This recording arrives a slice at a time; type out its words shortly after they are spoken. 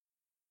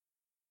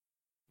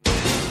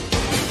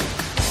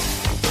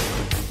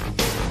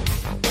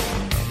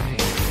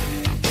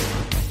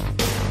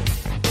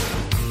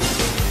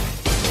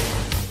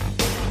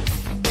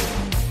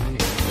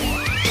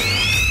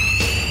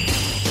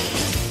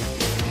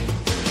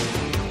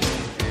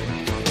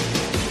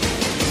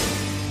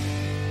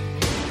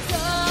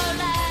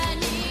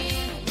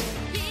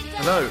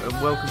Hello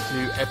and welcome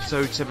to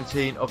episode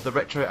 17 of the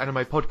Retro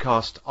Anime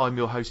Podcast. I'm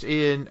your host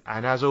Ian,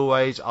 and as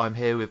always I'm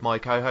here with my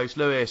co-host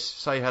Lewis.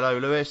 Say hello,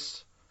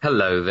 Lewis.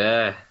 Hello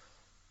there.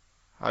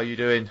 How are you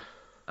doing?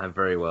 I'm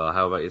very well.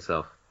 How about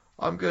yourself?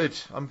 I'm good.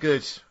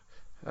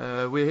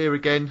 We're here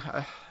again,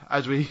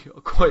 as we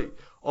quite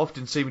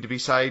often seem to be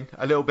saying,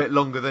 a little bit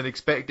longer than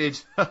expected.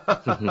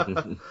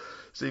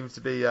 Seems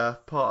to be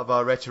part of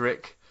our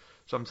rhetoric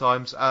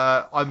sometimes.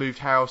 I moved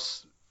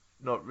house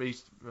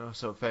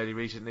fairly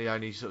recently,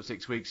 only sort of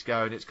 6 weeks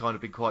ago, and it's kind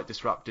of been quite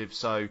disruptive.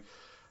 So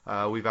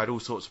we've had all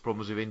sorts of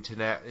problems with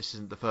internet. This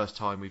isn't the first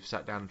time we've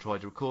sat down and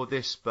tried to record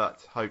this,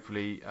 but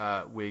hopefully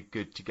we're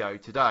good to go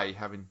today,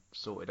 having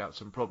sorted out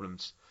some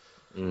problems.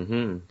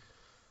 Mm-hmm.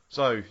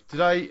 So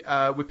today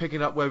we're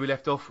picking up where we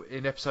left off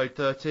in episode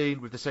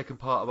 13 with the second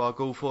part of our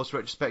Ghoul Force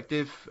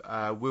retrospective.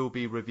 We'll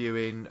be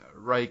reviewing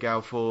Ray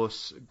Gale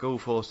Force, Ghoul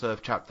Force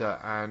Earth Chapter,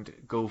 and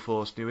Ghoul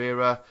Force New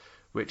Era,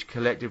 which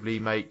collectively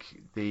make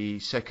the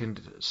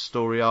second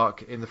story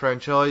arc in the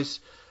franchise.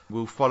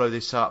 We'll follow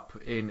this up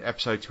in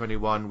episode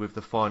 21 with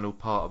the final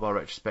part of our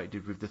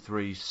retrospective with the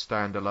 3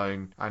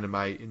 standalone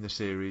anime in the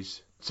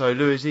series. So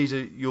Lewis, these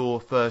are your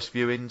first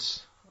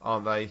viewings,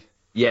 aren't they?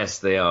 Yes,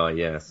 they are,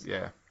 yes.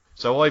 Yeah.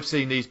 So I've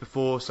seen these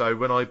before, so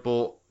when I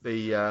bought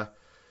the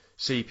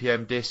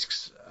CPM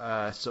discs,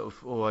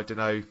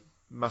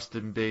 must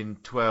have been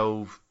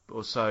 12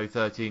 or so,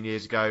 13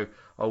 years ago,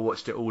 I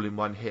watched it all in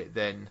one hit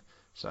then.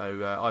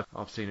 So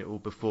I've seen it all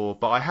before,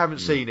 but I haven't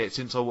seen it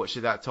since I watched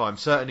it that time.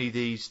 Certainly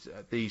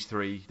these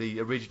 3,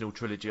 the original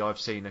trilogy, I've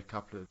seen a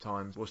couple of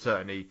times, or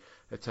certainly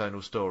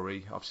Eternal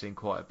Story, I've seen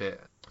quite a bit.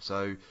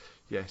 So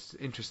yes,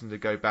 interesting to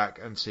go back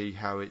and see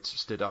how it's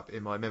stood up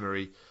in my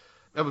memory.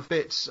 Other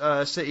bits,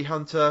 City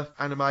Hunter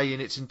anime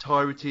in its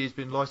entirety has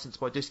been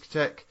licensed by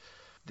Discotech.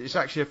 It's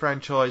actually a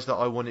franchise that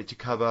I wanted to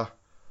cover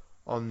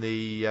on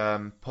the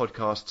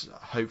podcast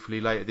hopefully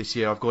later this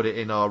year. I've got it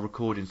in our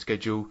recording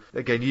schedule.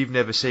 Again, you've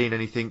never seen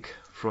anything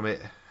from it,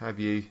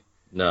 have you?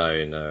 No,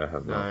 I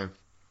have not. No.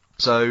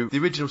 So the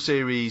original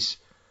series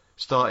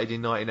started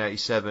in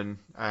 1987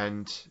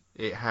 and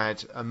it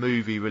had a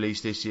movie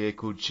released this year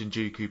called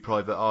Shinjuku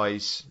Private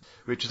Eyes,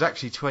 which was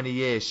actually 20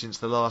 years since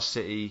the last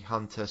City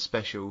Hunter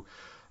special.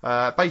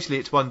 Basically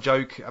it's one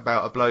joke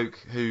about a bloke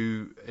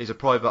who is a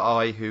private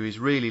eye who is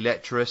really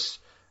lecherous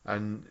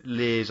and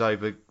leers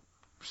over,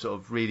 sort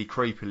of really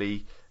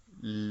creepily,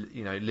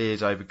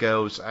 leers over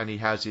girls, and he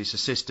has his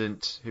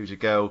assistant who's a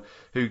girl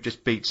who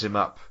just beats him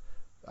up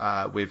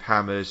with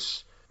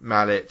hammers,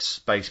 mallets,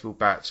 baseball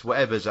bats,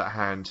 whatever's at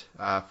hand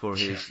for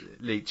his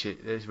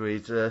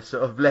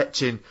sort of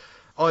leching.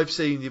 I've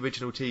seen the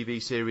original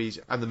TV series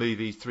and the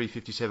movie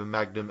 357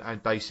 Magnum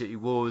and Bay City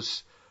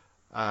Wars.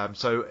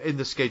 So in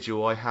the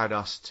schedule I had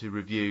us to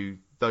review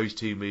those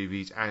 2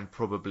 movies and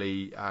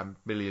probably $1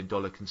 Million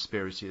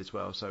Conspiracy as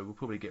well. So we'll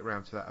probably get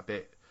around to that a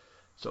bit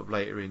sort of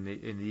later in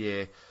the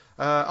year.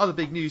 Other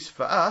big news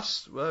for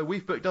us,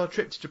 we've booked our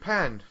trip to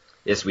Japan.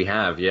 Yes, we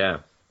have, yeah.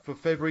 For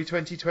February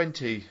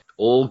 2020.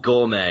 All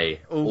gourmet.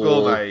 All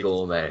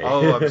gourmet.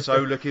 Oh, I'm so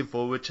looking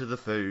forward to the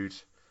food.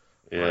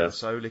 Yeah. I'm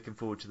so looking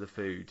forward to the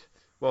food.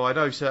 Well, I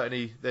know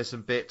certainly there's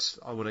some bits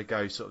I want to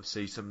go sort of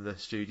see, some of the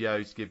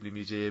studios, Ghibli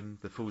Museum,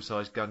 the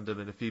full-size Gundam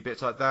and a few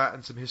bits like that,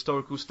 and some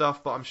historical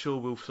stuff, but I'm sure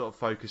we'll sort of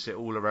focus it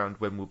all around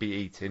when we'll be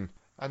eating.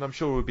 And I'm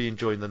sure we'll be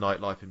enjoying the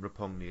nightlife in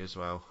Roppongi as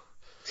well.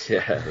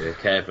 Yeah,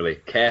 carefully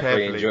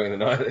enjoying the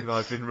night.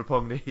 Life in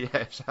Roppongi,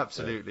 yes,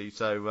 absolutely. Yeah.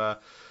 So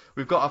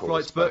we've got our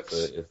flights booked,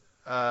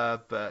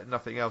 but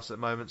nothing else at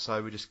the moment.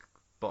 So we're just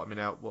bottoming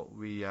out what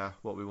we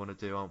want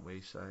to do, aren't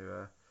we?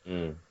 So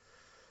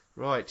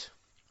right.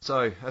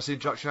 So that's the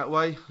introduction that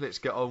way. Let's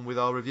get on with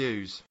our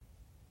reviews.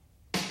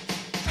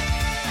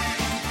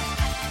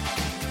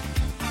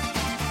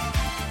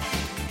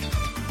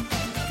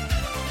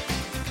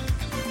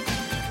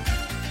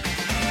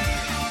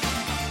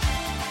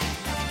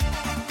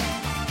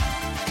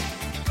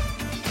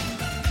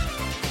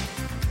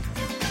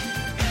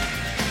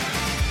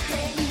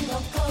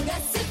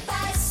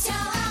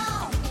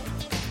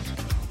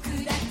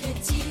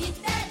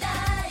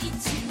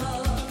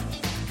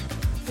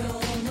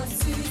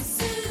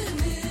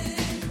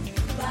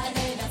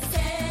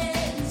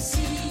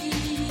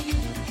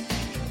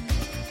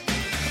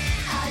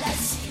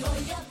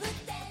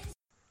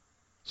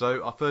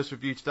 So our first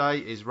review today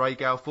is Ray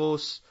Gale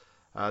Force.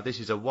 This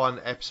is a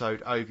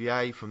 1-episode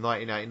OVA from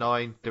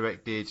 1989,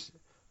 directed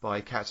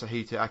by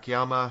Katsuhito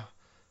Akiyama,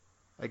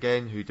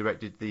 again, who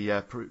directed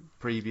the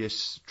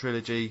previous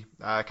trilogy.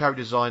 Character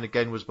design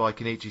again was by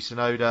Kenichi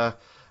Sonoda.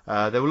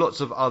 There were lots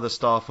of other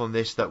staff on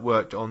this that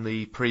worked on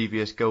the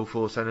previous Ghoul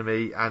Force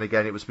anime, and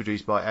again it was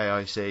produced by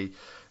AIC.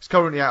 It's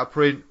currently out of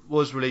print,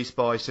 was released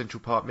by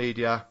Central Park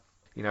Media.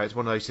 You know, it's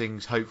one of those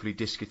things hopefully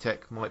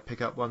Discotech might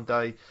pick up one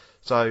day.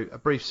 So, a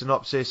brief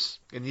synopsis.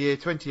 In the year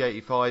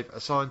 2085, a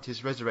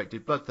scientist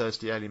resurrected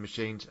bloodthirsty alien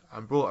machines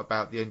and brought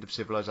about the end of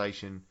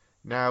civilization.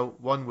 Now,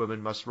 one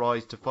woman must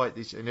rise to fight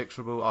this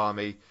inexorable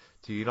army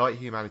to unite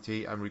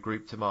humanity and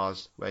regroup to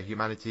Mars, where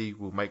humanity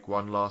will make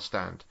one last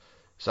stand.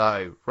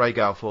 So, Ray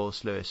Gale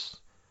Force, Lewis,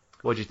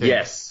 what do you think?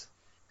 Yes.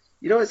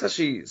 You know, it's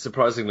actually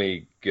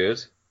surprisingly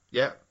good.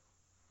 Yeah.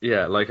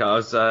 Yeah, like I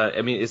was.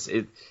 I mean,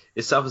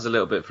 it suffers a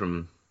little bit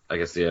from, I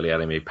guess, the early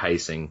anime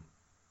pacing,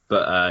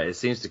 but it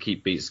seems to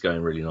keep beats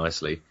going really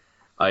nicely.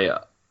 I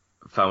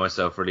found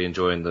myself really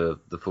enjoying the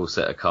full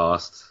set of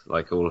cast.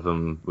 Like all of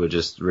them were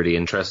just really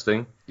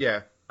interesting.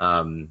 Yeah.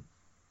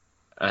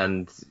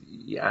 And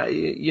yeah,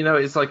 you know,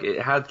 it's like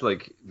it had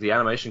like the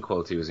animation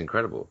quality was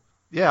incredible.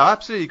 Yeah, I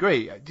absolutely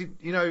agree.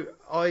 You know,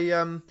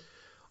 I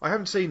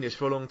haven't seen this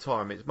for a long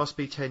time. It must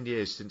be 10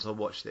 years since I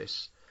watched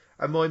this.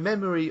 And my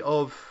memory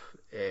of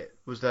it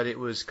was that it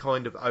was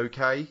kind of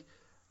okay.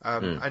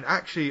 And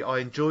actually, I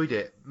enjoyed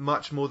it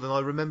much more than I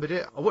remembered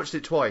it. I watched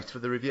it twice for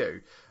the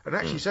review. And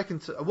actually,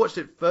 I watched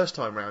it first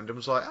time round and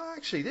was like, oh,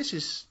 actually, this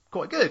is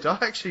quite good.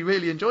 I'm actually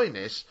really enjoying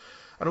this.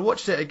 And I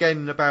watched it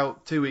again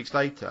about 2 weeks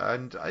later,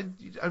 and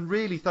I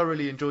really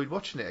thoroughly enjoyed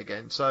watching it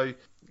again. So,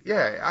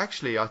 yeah,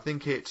 actually, I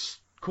think it's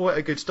quite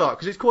a good start,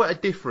 because it's quite a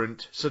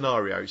different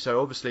scenario.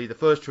 So, obviously, the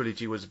first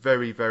trilogy was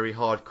very, very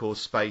hardcore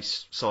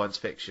space science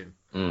fiction.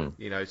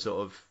 You know,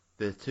 sort of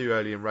the two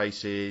alien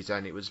races,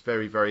 and it was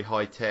very, very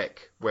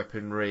high-tech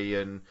weaponry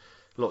and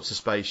lots of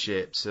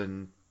spaceships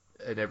and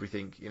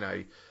everything, you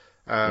know.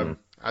 And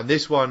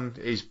this one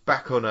is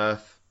back on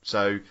Earth,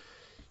 so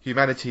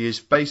humanity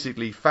has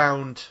basically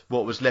found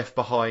what was left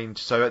behind.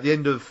 So at the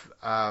end of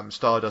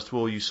Stardust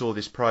War, you saw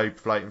this probe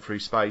floating through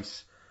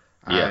space,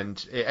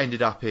 and it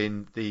ended up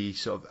in the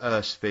sort of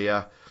Earth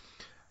sphere.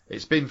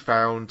 It's been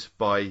found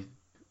by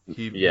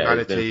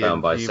humanity. It's been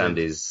found by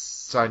Sandy's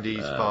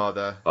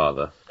father.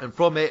 And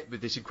from it,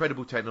 with this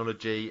incredible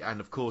technology, and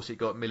of course it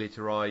got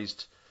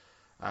militarized,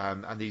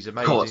 and these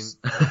amazing,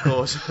 of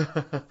course,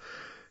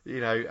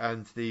 you know,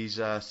 and these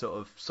sort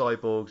of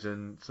cyborgs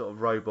and sort of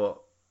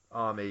robot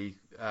army,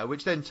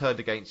 which then turned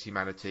against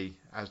humanity,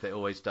 as it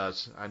always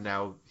does, and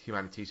now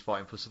humanity's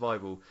fighting for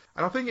survival.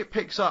 And I think it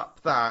picks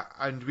up that,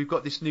 and we've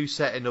got this new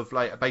setting of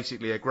like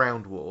basically a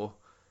ground war,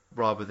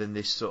 rather than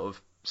this sort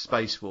of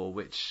space war,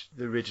 which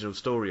the original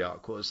story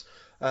arc was.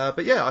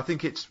 But yeah, I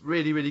think it's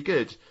really, really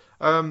good.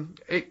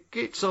 It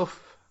gets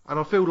off, and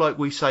I feel like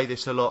we say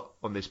this a lot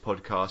on this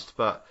podcast,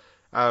 but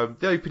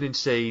the opening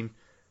scene,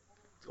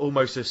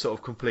 almost a sort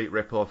of complete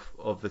rip-off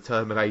of the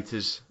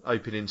Terminator's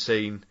opening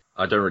scene.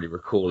 I don't really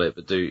recall it,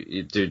 but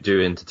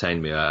do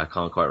entertain me. I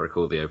can't quite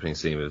recall the opening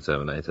scene with the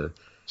Terminator.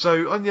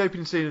 So on the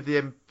opening scene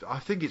of I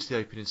think it's the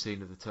opening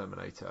scene of the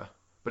Terminator,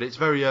 but it's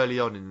very early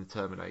on in the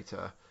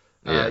Terminator.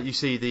 You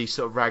see the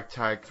sort of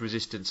ragtag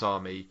resistance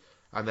army,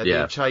 and they're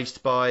being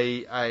chased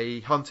by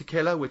a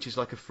hunter-killer, which is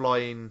like a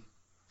flying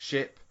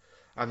ship,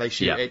 and they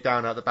shoot it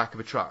down out the back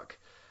of a truck.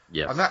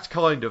 And that's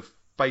kind of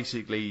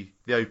basically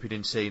the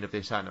opening scene of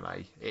this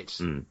anime.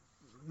 It's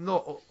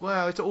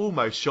it's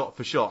almost shot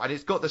for shot, and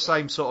it's got the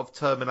same sort of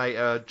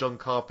Terminator, John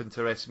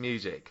Carpenter-esque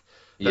music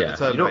that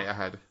the Terminator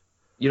had.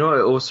 You know what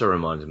it also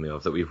reminded me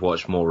of that we've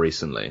watched more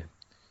recently?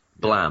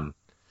 Blam.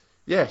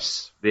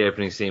 Yes. The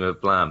opening scene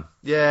of Blam.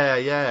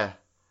 Yeah.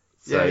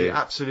 So, you're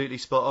absolutely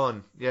spot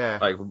on. Yeah.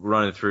 Like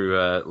running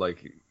through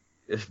like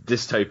a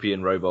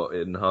dystopian robot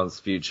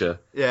enhanced future.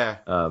 Yeah.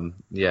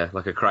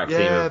 Like a crack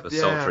team of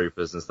assault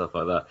troopers and stuff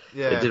like that.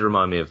 Yeah. It did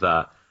remind me of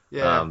that.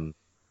 Yeah.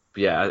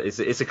 But yeah, it's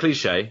a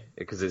cliche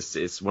because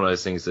it's one of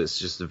those things that's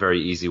just a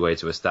very easy way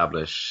to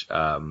establish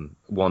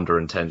wonder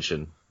and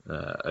tension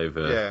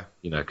over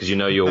because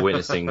you're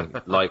witnessing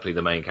likely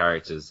the main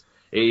characters.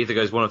 It either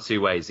goes one of two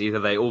ways: either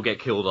they all get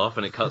killed off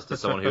and it cuts to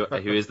someone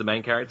who is the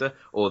main character,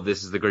 or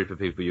this is the group of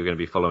people you're going to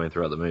be following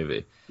throughout the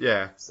movie.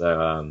 Yeah.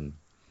 So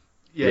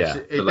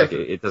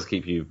it does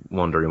keep you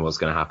wondering what's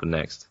going to happen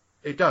next.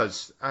 It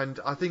does, and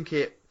I think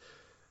it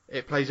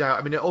plays out.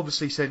 I mean, it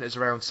obviously centers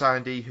around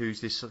Sandy, who's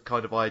this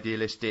kind of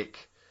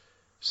idealistic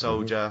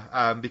soldier,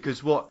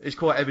 because what is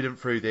quite evident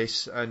through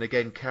this, and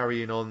again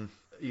carrying on,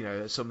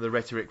 some of the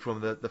rhetoric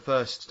from the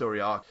first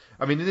story arc.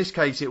 I mean, in this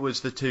case, it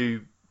was the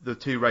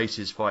two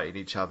races fighting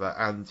each other,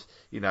 and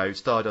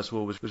Stardust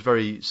War was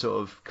very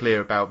sort of clear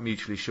about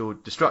mutually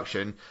assured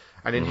destruction.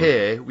 And in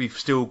here, we've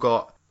still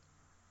got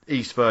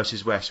East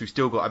versus West. We've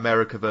still got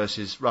America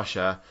versus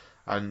Russia.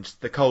 And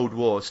the Cold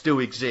War still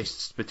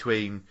exists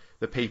between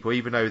the people,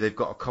 even though they've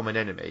got a common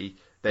enemy.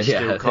 They're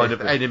still kind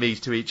of enemies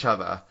to each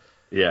other.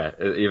 Yeah,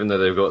 even though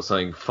they've got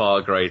something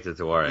far greater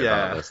to worry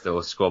about, they're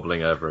still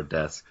squabbling over a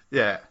desk.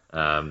 Yeah.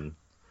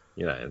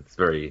 It's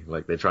very,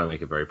 like, they try and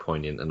make it very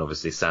poignant, and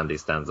obviously Sandy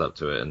stands up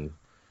to it, and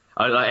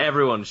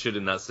everyone should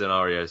in that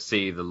scenario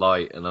see the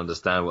light and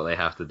understand what they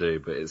have to do,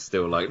 but it's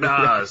still like,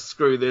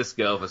 screw this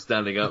girl for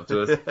standing up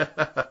to us.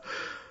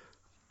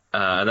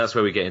 And that's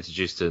where we get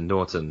introduced to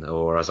Norton,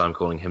 or as I'm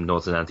calling him,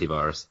 Norton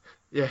Antivirus.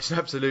 Yes,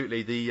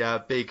 absolutely.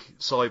 The big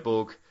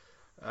cyborg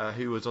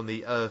who was on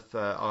the Earth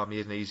army,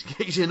 isn't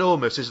he? He's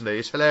enormous, isn't he?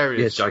 It's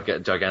hilarious. Yeah,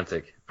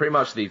 gigantic. Pretty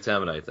much the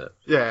Terminator.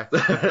 Yeah.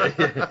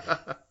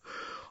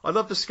 I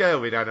love the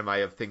scale in anime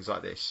of things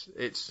like this.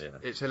 It's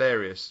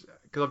hilarious.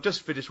 Because I've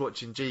just finished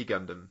watching G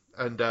Gundam,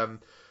 and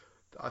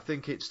I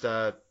think it's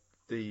the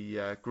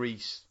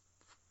Grease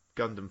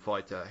Gundam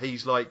fighter.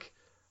 He's like,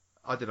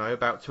 I don't know,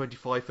 about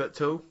 25 foot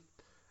tall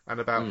and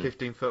about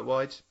 15 foot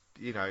wide.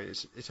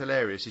 it's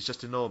hilarious. It's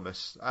just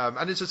enormous.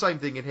 And it's the same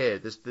thing in here.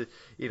 There's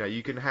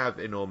you can have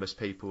enormous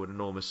people and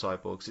enormous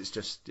cyborgs.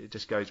 It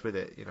just goes with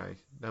it.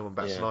 No one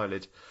bats an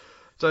eyelid.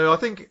 So I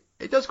think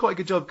it does quite a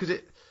good job because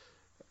it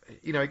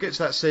gets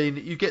that scene.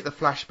 You get the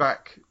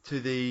flashback to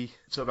the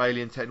sort of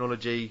alien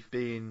technology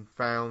being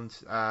found.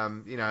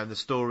 And the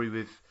story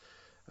with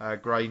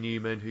Gray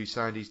Newman, who's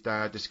Sandy's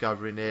dad,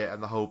 discovering it,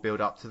 and the whole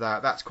build up to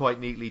that. That's quite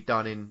neatly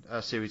done in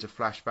a series of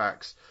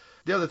flashbacks.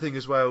 The other thing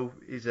as well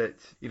is that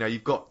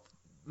you've got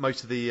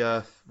most of the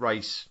Earth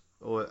race,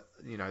 or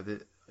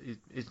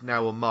is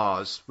now on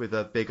Mars with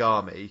a big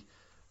army,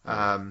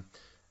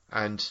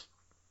 and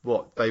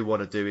what they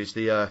want to do is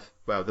the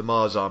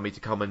Mars army to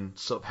come and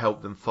sort of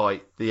help them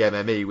fight the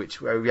MME,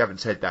 which we haven't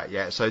said that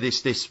yet. So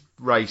this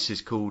race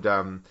is called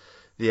the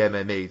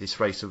MME, this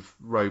race of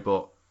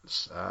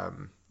robots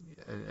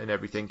and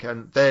everything,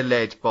 and they're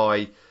led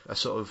by a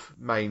sort of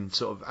main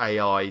sort of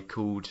AI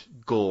called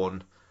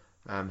Gorn,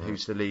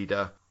 who's the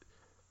leader.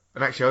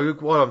 And actually,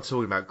 while I'm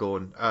talking about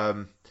Gorn,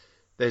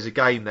 there's a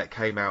game that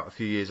came out a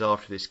few years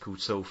after this called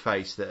Soul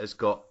Face that has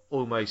got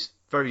almost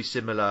very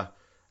similar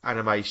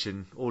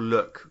animation or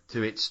look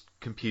to its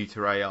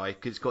computer AI.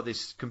 It's got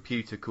this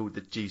computer called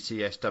the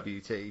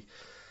GCSWT,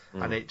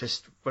 and it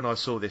just, when I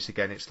saw this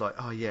again, it's like,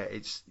 oh yeah,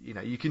 it's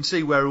you can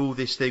see where all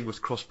this thing was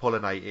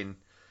cross-pollinating.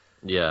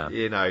 Yeah.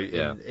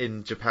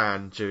 In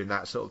Japan during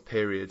that sort of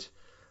period.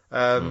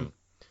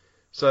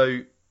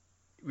 So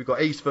we've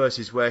got East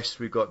versus West.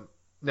 We've got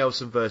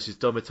Nelson versus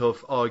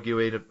Domitov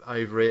arguing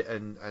over it,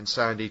 and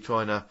Sandy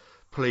trying to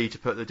plead to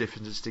put the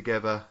differences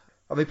together.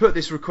 And they put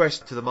this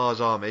request to the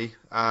Mars Army,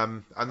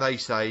 and they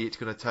say it's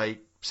going to take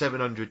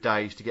 700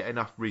 days to get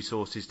enough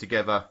resources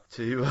together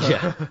to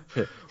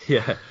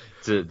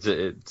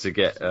to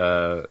get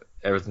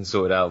everything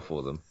sorted out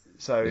for them.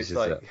 So it's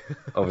like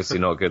obviously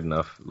not good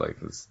enough. Like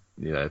it's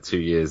 2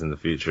 years in the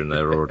future, and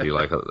they're already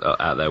like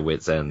at their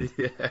wits' end.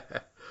 Yeah.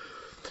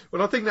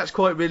 Well, I think that's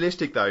quite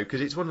realistic though,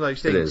 because it's one of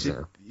those things. It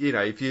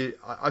is,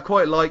 I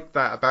quite like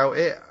that about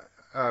it,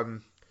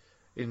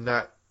 in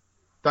that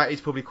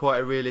is probably quite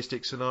a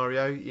realistic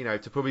scenario.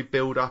 To probably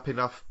build up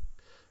enough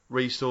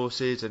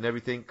resources and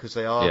everything, because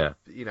they are,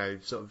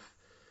 sort of,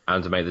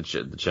 and to make the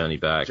journey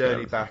back,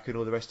 and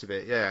all the rest of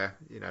it. Yeah,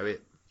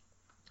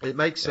 it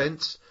makes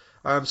sense.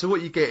 So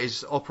what you get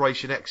is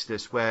Operation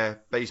Exodus, where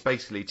it's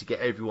basically to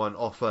get everyone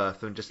off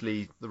Earth and just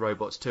leave the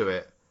robots to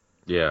it.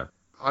 Yeah.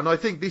 And I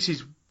think this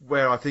is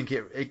where I think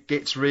it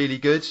gets really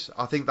good.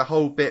 I think the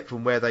whole bit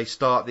from where they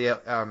start the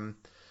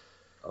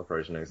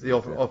Operation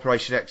Exodus,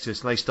 Operation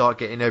Exodus, and they start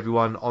getting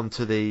everyone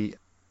onto the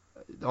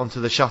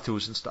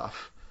shuttles and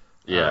stuff.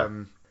 Yeah.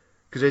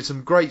 Because there's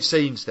some great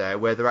scenes there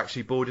where they're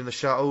actually boarding the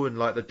shuttle, and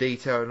like the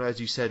detail, and as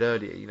you said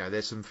earlier,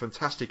 there's some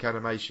fantastic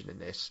animation in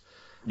this.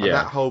 And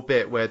that whole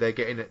bit where they're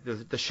getting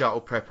the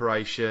shuttle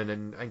preparation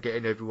and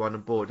getting everyone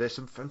on board, there's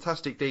some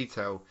fantastic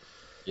detail.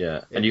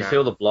 Yeah, and you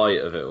feel the blight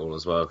of it all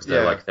as well, because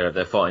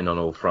they're fighting on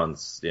all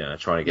fronts,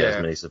 trying to get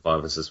as many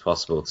survivors as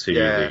possible to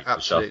the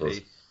shuttles.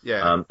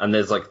 Yeah. And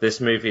there's like this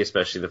movie,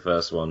 especially the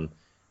first one,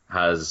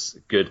 has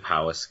good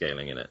power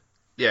scaling in it.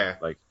 Yeah.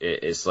 Like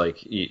it's like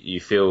you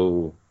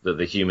feel that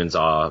the humans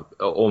are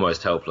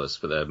almost helpless,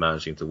 but they're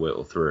managing to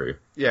whittle through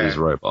these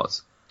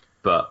robots.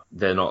 But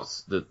they're not.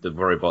 The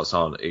robots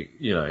aren't,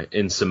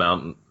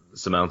 insurmountably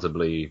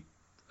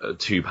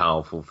too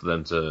powerful for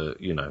them to,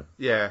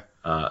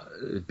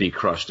 be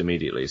crushed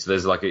immediately. So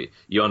there's like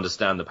you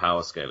understand the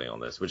power scaling on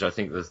this, which I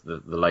think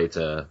the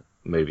later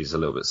movies a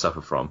little bit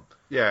suffer from.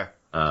 Yeah.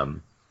 But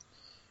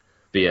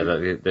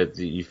yeah,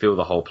 you feel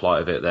the whole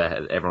plight of it.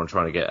 Everyone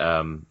trying to get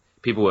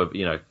people were,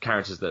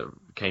 characters that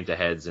came to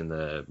heads in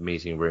the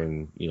meeting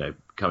room,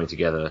 coming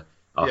together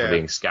after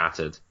being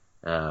scattered,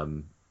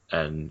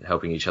 and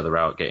helping each other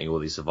out, getting all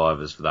these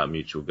survivors for that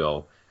mutual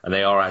goal. And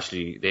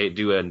they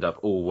do end up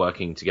all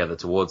working together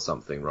towards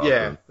something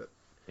rather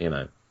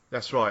than.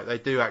 That's right. They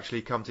do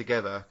actually come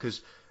together,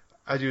 because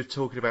as you were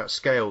talking about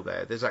scale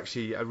there's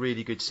actually a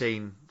really good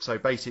scene. So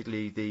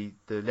basically the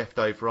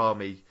leftover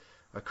army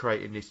are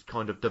creating this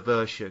kind of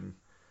diversion,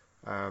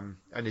 and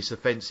this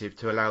offensive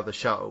to allow the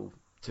shuttle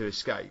to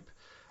escape.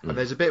 And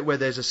there's a bit where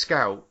there's a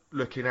scout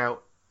looking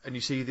out, and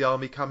you see the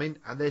army coming,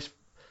 and there's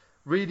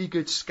really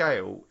good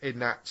scale in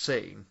that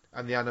scene,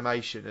 and the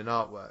animation and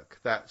artwork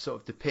that sort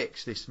of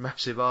depicts this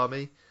massive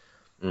army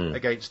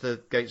against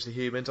the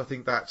humans. I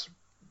think that's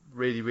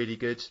really, really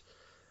good.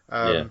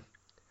 And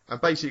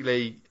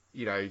basically,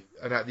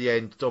 and at the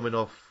end,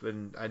 Dominov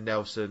and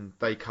Nelson,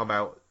 they come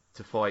out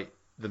to fight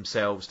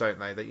themselves, don't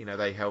they? That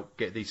they help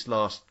get this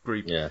last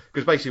group. Yeah.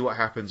 Because basically what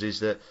happens is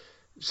that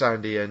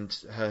Sandy and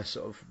her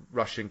sort of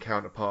Russian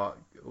counterpart,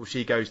 or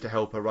she goes to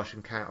help her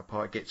Russian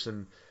counterpart get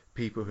some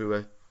people who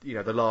are,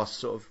 the last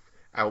sort of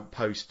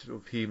outpost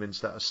of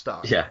humans that are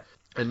stuck. Yeah.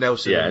 And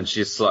Nelson. Yeah, and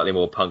she's slightly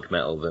more punk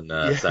metal than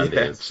Sandy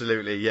is.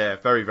 Absolutely, yeah.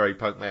 Very, very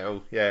punk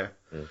metal, yeah.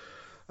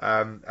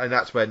 And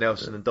that's where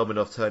Nelson and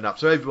Dominov turn up.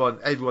 So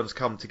everyone's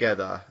come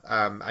together,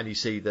 and you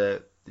see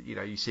the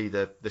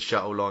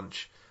shuttle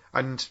launch.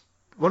 And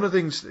one of the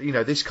things,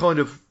 this kind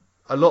of,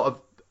 a lot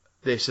of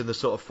this and the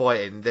sort of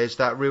fighting, there's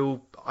that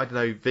real, I don't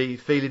know,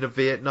 feeling of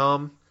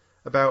Vietnam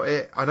about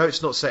it. I know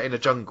it's not set in a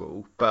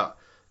jungle, but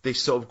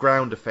this sort of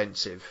ground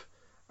offensive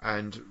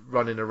and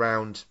running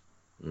around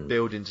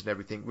buildings and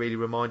everything really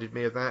reminded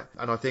me of that.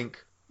 And I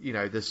think,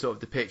 the sort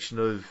of depiction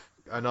of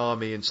an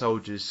army and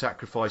soldiers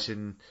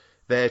sacrificing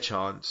their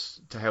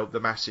chance to help the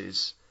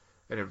masses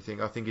and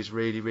everything, I think is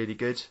really, really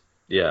good.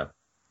 Yeah.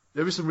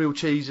 There is some real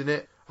cheese in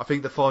it. I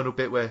think the final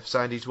bit where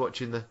Sandy's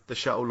watching the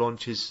shuttle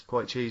launch is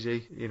quite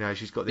cheesy.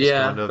 She's got this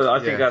kind of... but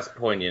I think that's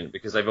poignant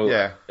because they've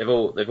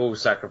all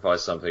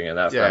sacrificed something, and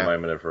that's that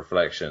moment of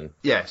reflection.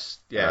 Yes.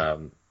 Yeah.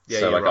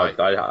 So right.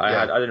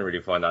 I didn't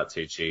really find that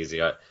too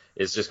cheesy.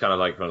 It's just kind of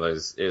like one of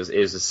those. It was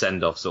a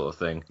send off sort of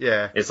thing.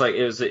 Yeah. It's like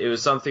it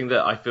was something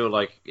that I feel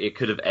like it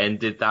could have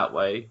ended that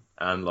way,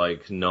 and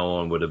like no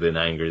one would have been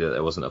angry that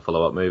there wasn't a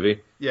follow up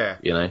movie. Yeah.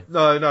 No,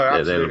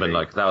 absolutely. They would have been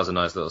like, that was a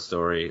nice little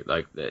story.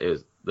 Like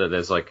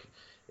there's like.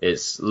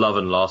 It's love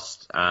and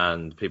lost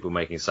and people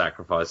making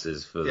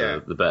sacrifices for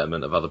the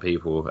betterment of other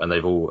people. And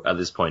they've all, at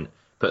this point,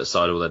 put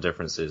aside all their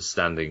differences,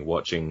 standing,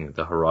 watching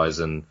the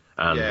horizon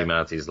and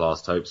humanity's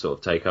last hope sort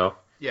of take off.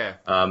 Yeah.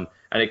 And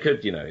it could,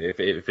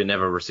 if it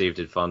never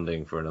received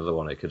funding for another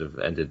one, it could have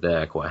ended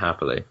there quite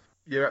happily.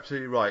 You're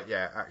absolutely right.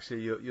 Yeah,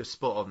 actually, you're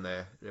spot on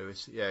there,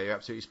 Lewis. Yeah, you're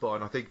absolutely spot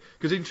on. I think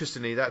because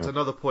interestingly, that's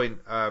another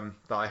point that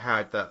I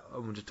had that I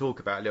want to talk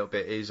about a little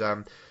bit is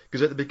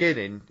because at the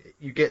beginning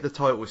you get the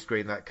title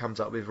screen that comes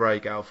up with Ray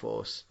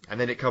Galforce, and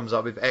then it comes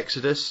up with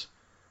Exodus.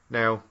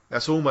 Now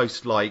that's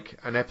almost like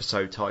an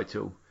episode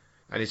title,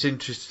 and it's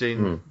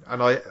interesting.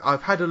 And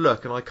I've had a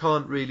look, and I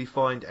can't really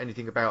find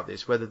anything about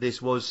this. Whether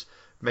this was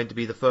meant to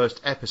be the first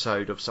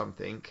episode of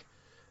something,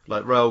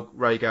 like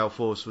Ray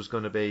Galforce was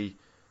going to be,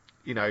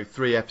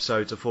 3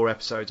 episodes or 4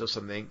 episodes or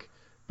something,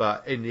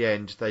 but in the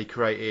end they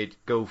created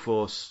Gulf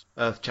Force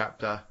Earth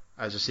Chapter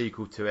as a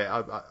sequel to it.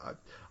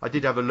 I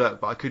did have a look,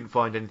 but I couldn't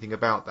find anything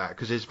about that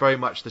because it's very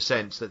much the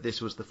sense that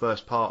this was the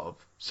first part of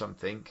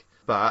something.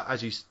 But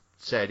as you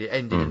said, it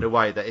ended in a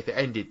way that if it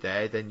ended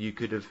there, then you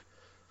could have,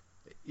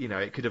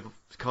 it could have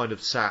kind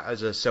of sat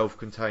as a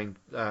self-contained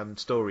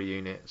story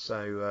unit.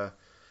 So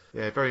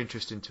very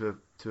interesting to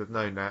have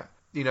known that.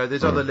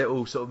 There's other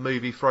little sort of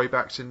movie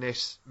throwbacks in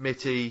this.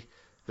 Mitty,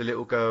 the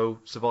little girl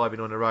surviving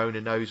on her own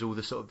and knows all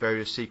the sort of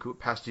various secret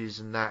passages,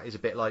 and that is a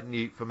bit like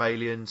Newt from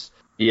Aliens.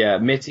 Yeah,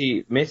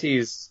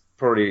 Mitty's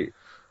probably...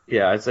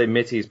 Yeah, I'd say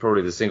Mitty's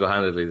probably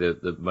single-handedly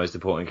the most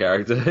important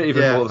character,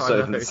 even more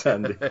so than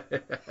Sandy.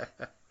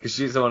 Because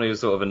she's the one who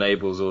sort of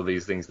enables all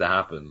these things to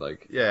happen.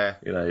 Like,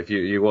 if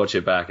you watch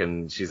it back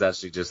and she's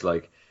actually just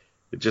like...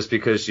 Just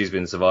because she's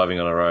been surviving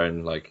on her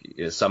own, like,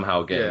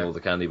 somehow getting all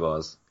the candy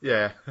bars.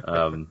 Yeah.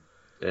 In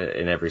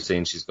every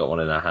scene she's got one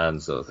in her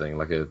hand sort of thing,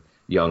 like a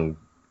young...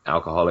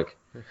 alcoholic.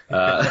 She's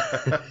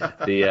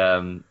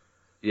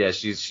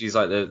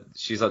like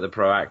the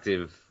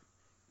proactive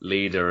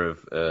leader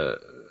of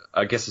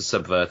I guess a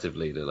subversive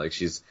leader. Like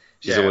she's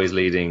always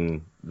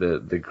leading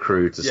the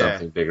crew to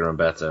something bigger and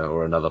better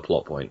or another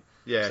plot point.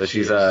 Yeah. So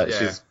she's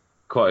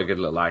quite a good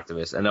little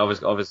activist, and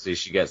obviously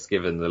she gets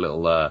given the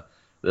little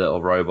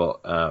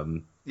robot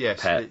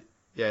pet.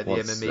 The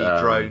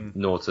MME drone.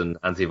 Norton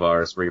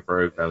antivirus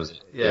reprograms.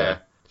 Yeah.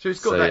 So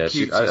it's got that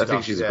cute stuff. I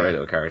think she's a great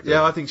little character.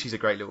 Yeah, I think she's a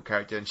great little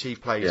character, and she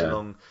plays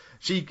along.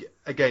 She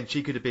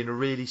could have been a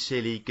really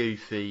silly,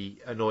 goofy,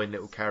 annoying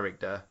little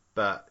character,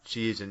 but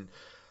she isn't.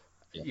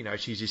 Yeah.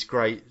 She's this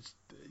great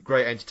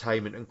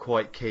entertainment and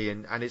quite key,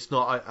 and it's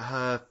not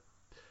her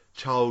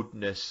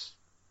childness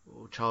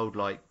or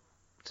childlike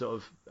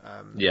sort of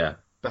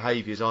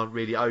behaviours aren't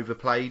really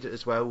overplayed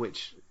as well,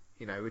 which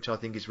I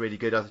think is really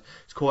good.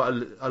 It's quite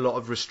a lot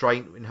of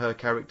restraint in her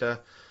character,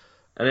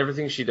 and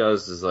everything she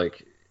does is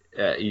like.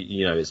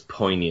 It's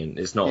poignant.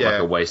 It's not like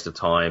a waste of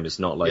time. It's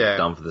not like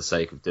done for the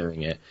sake of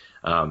doing it.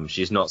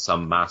 She's not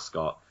some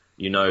mascot.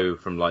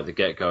 From like the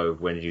get-go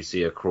when you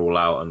see her crawl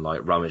out and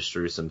like rummage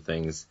through some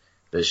things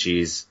that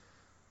she's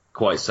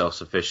quite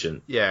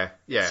self-sufficient. Yeah.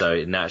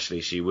 So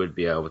naturally she would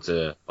be able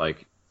to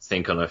like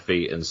think on her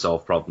feet and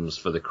solve problems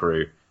for the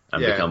crew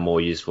and become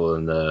more useful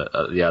than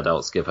the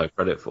adults give her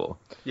credit for.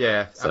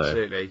 Yeah,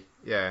 absolutely.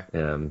 Yeah.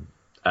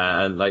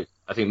 And like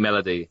I think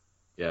Melody.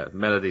 Yeah,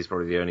 Melody's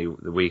probably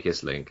the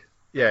weakest link.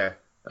 Yeah.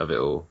 Of it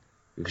all,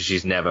 because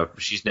she's never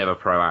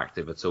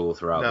proactive at all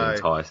throughout the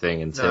entire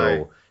thing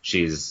until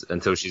she's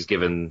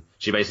given.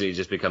 She basically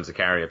just becomes a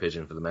carrier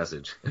pigeon for the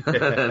message. And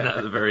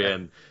at the very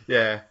end.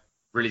 Yeah.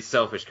 Really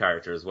selfish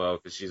character as well,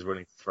 because she's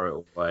willing to throw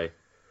it away.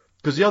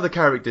 Because the other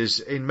characters,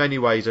 in many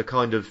ways, are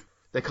kind of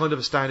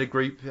a standard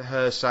group.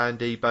 Her,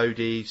 Sandy,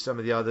 Bodhi, some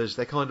of the others.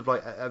 They're kind of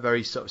like a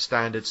very sort of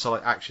standard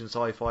action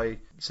sci-fi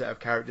set of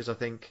characters, I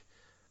think.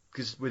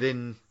 Because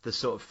within the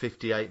sort of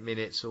 58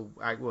 minutes, sort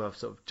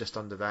of just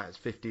under that, it's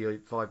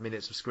 55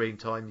 minutes of screen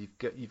time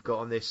you've got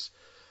on this.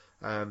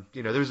 There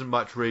isn't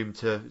much room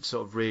to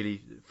sort of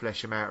really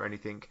flesh them out or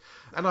anything,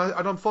 and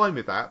I'm fine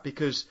with that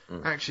because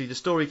actually the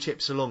story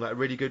chips along at a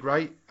really good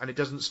rate, and it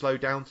doesn't slow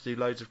down to do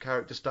loads of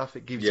character stuff.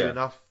 It gives you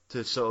enough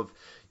to sort of,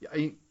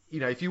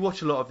 if you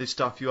watch a lot of this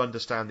stuff, you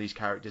understand these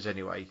characters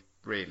anyway,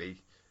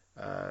 really.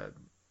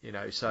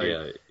 So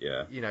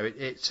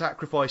it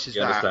sacrifices that.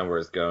 You understand where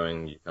it's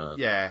going. You kind of...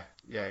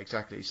 Yeah,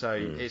 exactly. So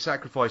it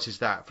sacrifices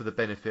that for the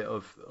benefit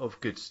of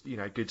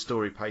good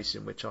story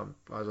pacing, which I'm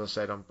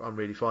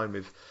really fine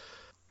with.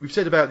 We've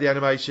said about the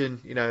animation,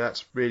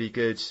 that's really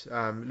good.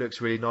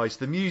 Looks really nice.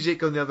 The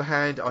music, on the other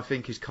hand, I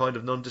think is kind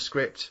of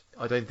nondescript.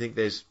 I don't think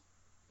there's,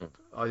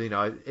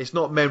 it's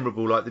not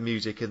memorable like the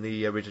music in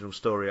the original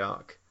story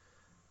arc.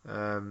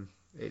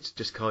 It's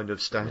just kind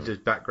of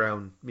standard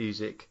background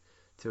music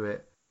to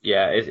it.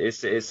 Yeah,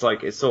 it's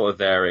like it's sort of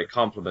there. It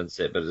complements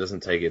it, but it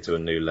doesn't take it to a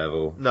new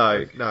level.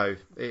 No,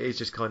 it is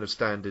just kind of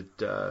standard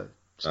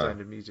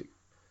music.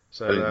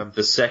 So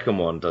the second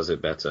one does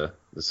it better.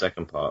 The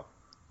second part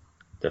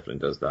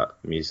definitely does that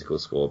musical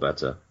score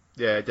better.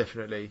 Yeah,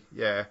 definitely.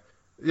 Yeah.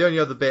 The only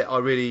other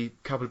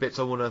couple of bits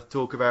I want to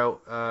talk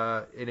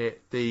about in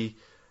it, the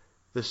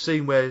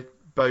scene where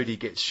Bodhi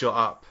gets shot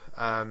up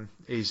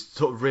is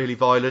sort of really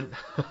violent.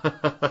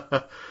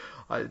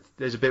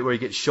 There's a bit where he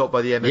gets shot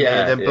by the enemy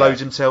and then blows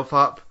himself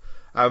up.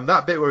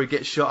 That bit where he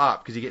gets shot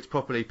up because he gets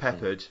properly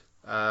peppered.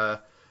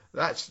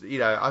 That's that's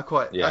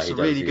a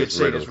really good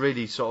scene. It's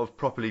really sort of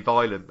properly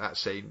violent, that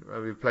scene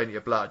with plenty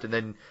of blood, and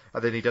then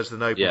he does the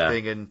noble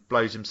thing and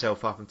blows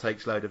himself up and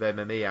takes a load of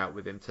MME out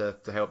with him to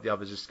help the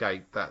others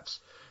escape. That's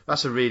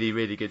a really,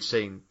 really good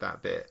scene,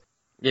 that bit.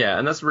 Yeah,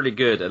 and that's really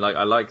good, and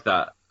I like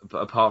that. But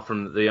apart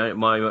from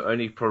my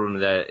only problem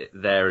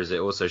there is it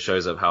also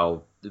shows up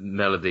how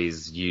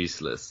Melody's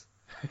useless.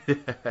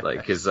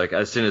 Because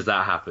as soon as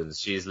that happens,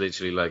 she's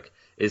literally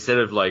instead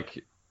of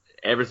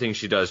everything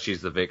she does,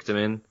 she's the victim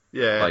in.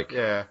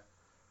 Yeah.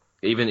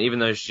 Even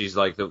though she's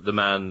the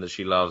man that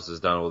she loves has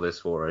done all this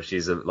for her,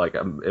 she's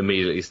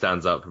immediately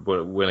stands up,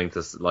 willing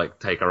to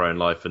take her own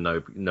life for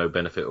no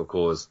benefit or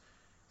cause.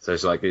 So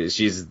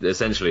she's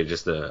essentially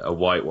just a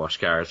whitewash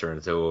character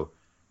until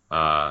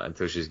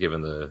she's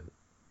given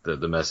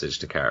the message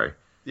to Carrie.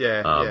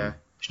 Yeah.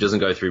 She doesn't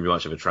go through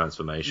much of a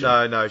transformation.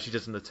 No, she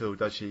doesn't at all,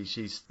 does she?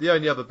 She's the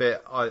only other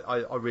bit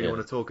I really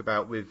want to talk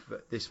about with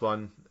this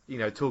one.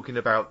 Talking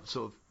about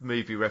sort of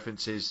movie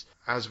references,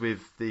 as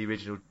with the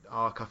original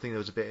arc, I think there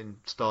was a bit in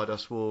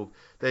Stardust War.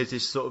 There's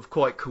this sort of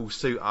quite cool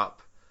suit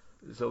up,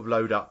 sort of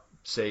load up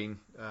scene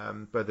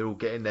where they're all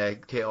getting their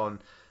kit on,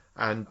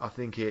 and I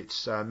think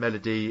it's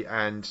Melody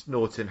and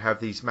Norton have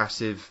these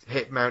massive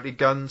hip mounted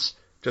guns,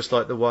 just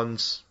like the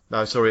ones.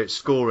 No, sorry, it's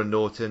Score and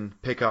Norton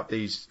pick up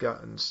these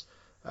guns.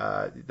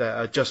 That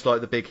are just like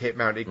the big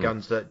hip-mounted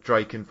guns that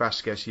Drake and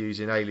Vasquez use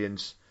in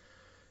Aliens.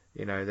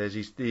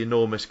 There's the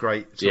enormous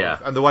great sort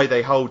of, and the way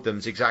they hold them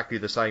is exactly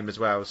the same as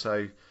well.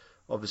 So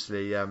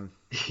obviously,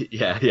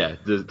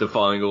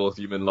 defying all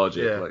human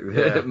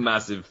logic,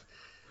 massive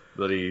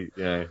bloody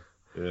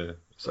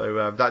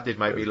So that did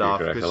make me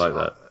laugh. I like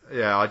that.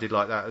 I did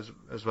like that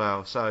as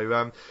well.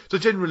 So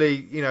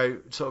generally,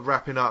 sort of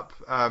wrapping up.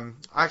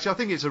 Actually, I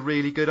think it's a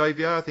really good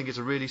OVA. I think it's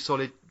a really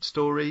solid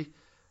story.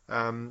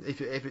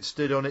 If it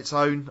stood on its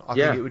own, I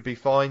think it would be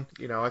fine.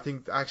 I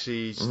think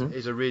actually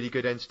is a really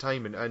good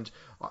entertainment. And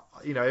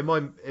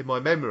in my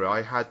memory,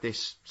 I had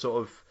this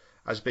sort of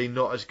as being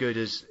not as good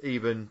as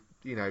even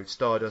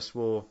Stardust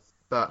War.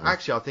 But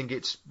actually, I think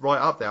it's right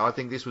up there. I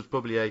think this was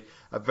probably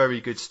a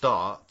very good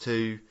start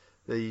to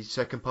the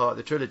second part of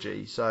the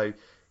trilogy. So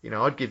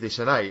I'd give this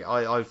an 8.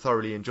 I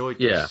thoroughly enjoyed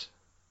this.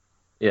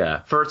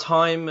 Yeah. For a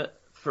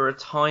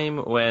time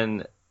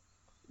when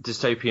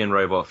dystopian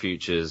robot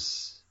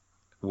futures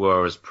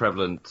were as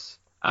prevalent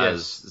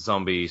as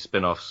zombie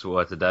spin-offs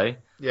were today.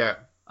 Yeah.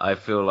 I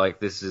feel like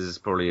this is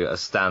probably a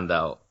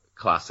standout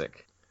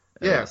classic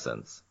in that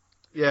sense.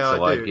 Yeah,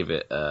 so I give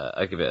it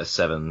a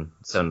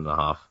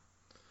 7.5.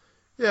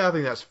 Yeah, I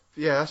think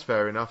that's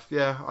fair enough.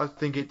 Yeah, I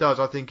think it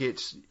does. I think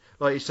it's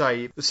like you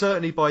say,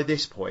 certainly by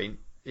this point,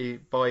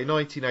 by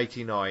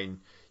 1989,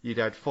 you'd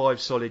had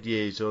 5 solid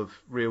years of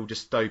real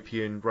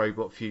dystopian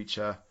robot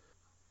future.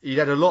 You'd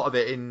had a lot of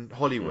it in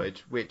Hollywood,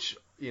 which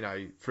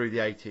through the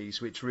 80s,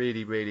 which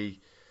really,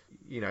 really,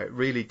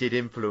 really did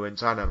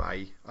influence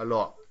anime a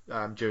lot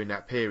during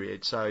that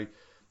period. So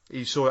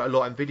you saw it a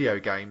lot in video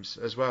games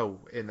as well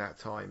in that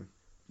time,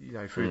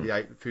 through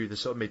the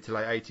sort of mid to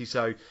late 80s.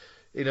 So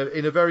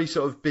in a very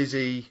sort of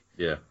busy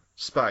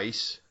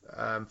space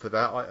for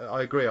that,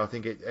 I agree. I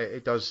think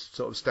it does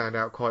sort of stand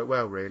out quite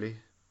well, really.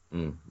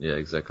 Yeah,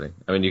 exactly.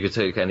 I mean, you could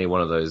take any one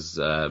of those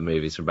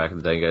movies from back in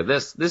the day and go,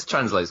 this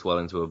translates well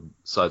into a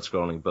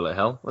side-scrolling bullet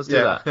hell. Let's do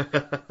that.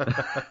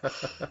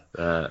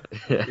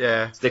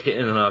 Stick it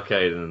in an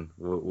arcade and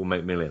we'll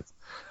make millions.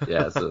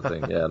 Yeah, sort of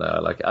thing. Yeah, no, I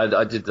like it.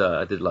 I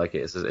did like it.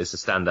 It's a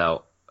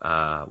standout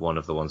one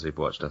of the ones we've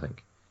watched, I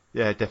think.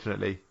 Yeah,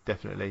 definitely.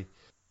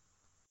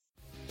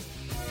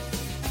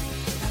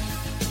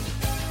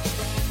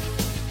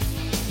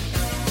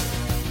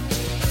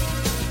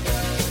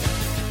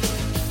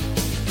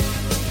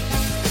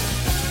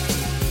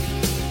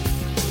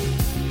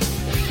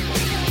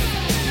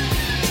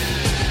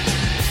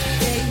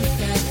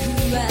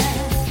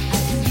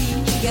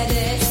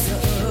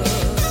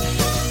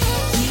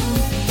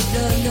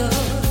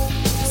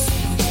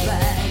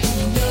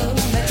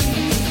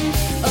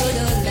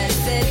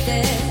 Say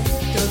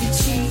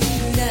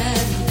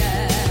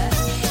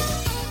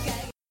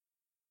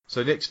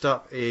So next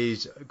up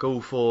is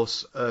Ghoul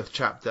Force Earth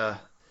Chapter.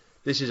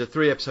 This is a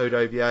 3-episode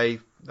OVA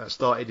that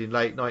started in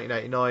late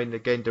 1989,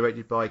 again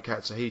directed by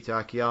Katsuhito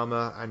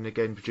Akiyama and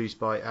again produced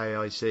by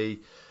AIC.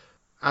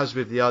 As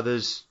with the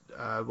others,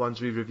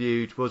 ones we've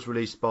reviewed, was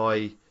released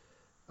by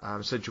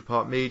Central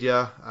Park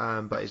Media,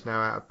 but is now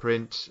out of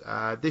print.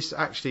 This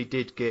actually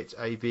did get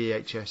a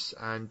VHS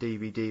and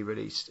DVD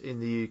released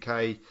in the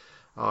UK.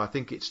 I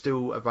think it's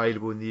still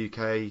available in the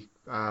UK,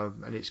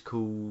 and it's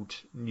called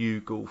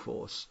New Ghoul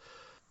Force.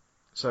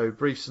 So,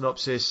 brief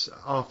synopsis.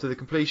 After the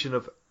completion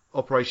of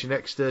Operation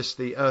Exodus,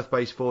 the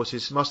Earth-based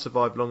forces must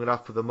survive long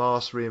enough for the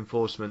Mars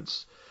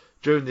reinforcements.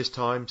 During this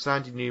time,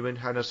 Sandy Newman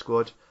and her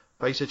squad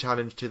face a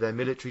challenge to their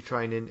military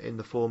training in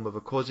the form of a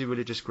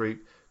quasi-religious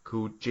group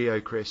called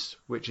Geocris,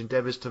 which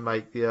endeavours to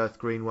make the Earth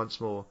green once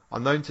more.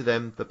 Unknown to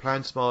them, the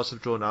plans Mars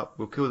have drawn up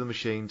will kill the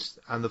machines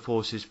and the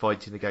forces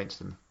fighting against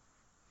them.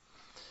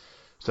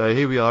 So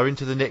here we are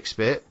into the next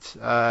bit,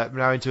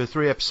 now into a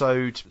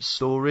 3-episode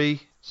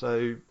story.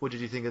 So what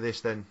did you think of this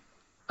then?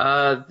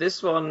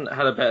 This one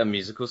had a better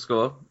musical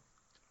score.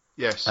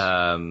 Yes. But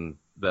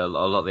a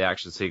lot of the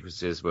action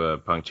sequences were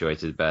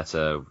punctuated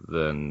better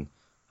than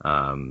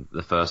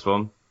the first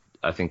one.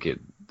 I think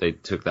they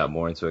took that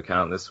more into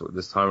account this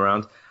time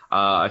around.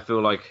 I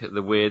feel like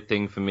the weird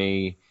thing for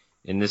me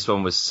in this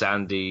one was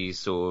Sandy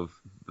sort of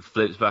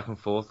flips back and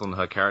forth on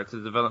her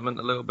character development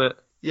a little bit.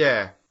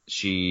 Yeah.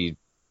 She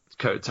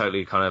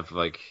totally kind of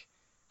like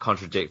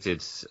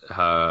contradicted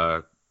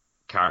her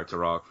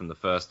character arc from the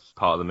first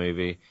part of the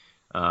movie.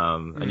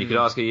 And you could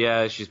ask her,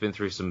 yeah, she's been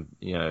through some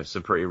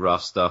pretty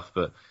rough stuff,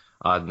 but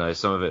I don't know,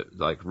 some of it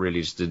like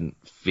really just didn't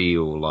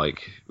feel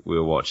like we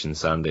were watching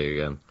Sandy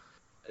again.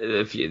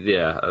 It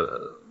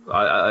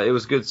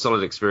was a good,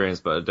 solid experience,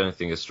 but I don't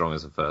think as strong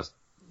as the first.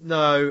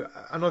 No,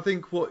 and I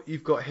think what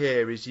you've got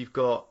here is you've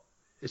got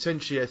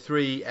essentially a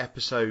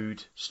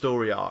 3-episode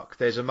story arc.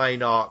 There's a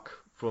main arc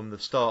from the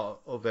start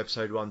of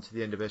episode 1 to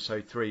the end of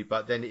episode 3,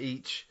 but then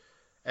each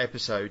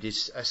episode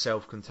is a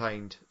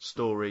self-contained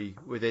story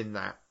within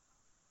that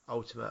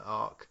ultimate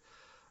arc.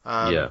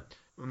 I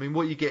mean,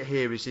 what you get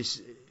here is this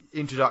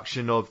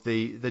introduction of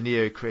the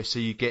Neocris. So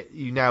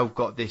you now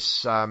got this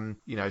sort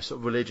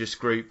of religious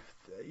group,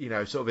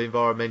 sort of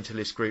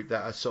environmentalist group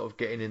that are sort of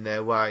getting in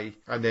their way,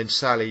 and then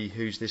Sally,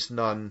 who's this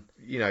nun,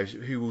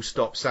 who will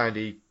stop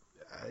Sandy.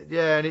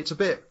 And it's a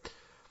bit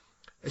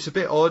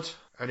odd,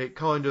 and it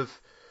kind of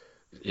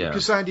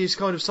because Sandy is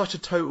kind of such a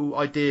total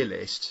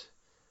idealist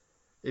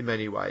in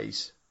many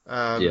ways.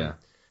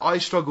 I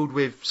struggled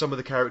with some of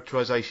the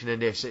characterization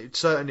in this.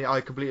 I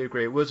completely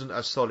agree. It wasn't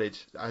as solid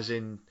as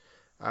in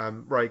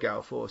Ray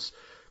Gale Force,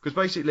 because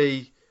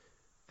basically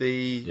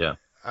the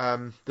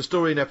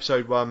story in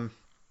episode 1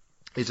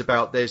 is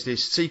about there's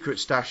this secret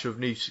stash of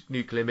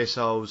nuclear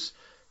missiles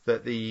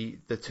that the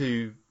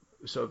two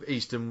sort of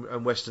Eastern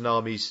and Western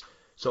armies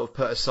sort of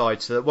put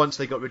aside, so that once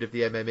they got rid of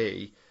the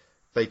MME,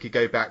 they could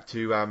go back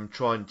to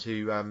trying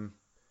to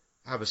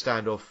have a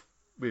standoff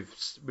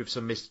with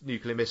some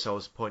nuclear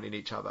missiles pointing at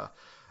each other.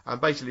 And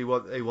basically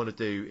what they want to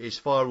do is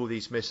fire all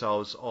these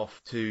missiles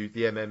off to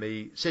the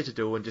MME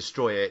Citadel and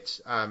destroy it,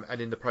 and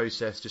in the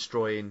process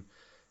destroying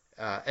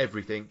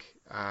everything.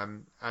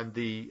 And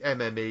the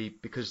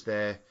MME, because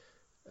they're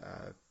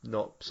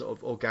not sort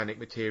of organic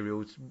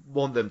materials,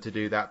 want them to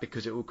do that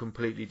because it will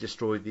completely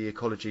destroy the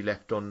ecology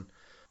left on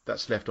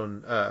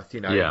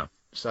Earth.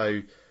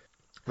 So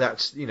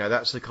that's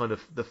the kind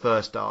of the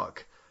first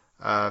arc.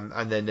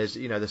 And then there's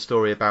the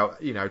story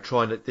about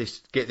trying to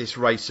get this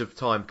race of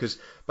time, because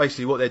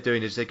basically what they're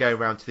doing is they're going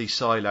around to these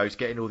silos,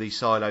 getting all these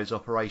silos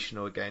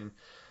operational again,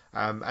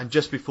 and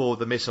just before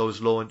the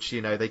missiles launch,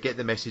 they get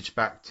the message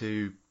back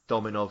to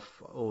Dominov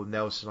or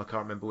Nelson, I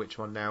can't remember which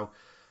one now,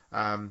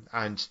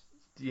 and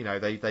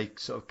they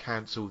sort of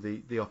cancel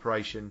the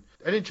operation.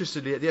 And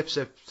interestingly, at the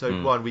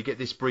episode 1, we get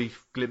this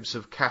brief glimpse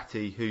of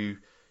Catty, who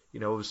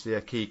obviously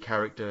a key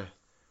character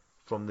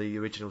from the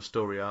original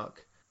story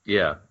arc.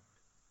 Yeah.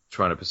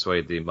 Trying to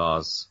persuade the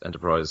Mars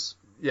Enterprise.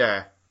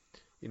 Yeah.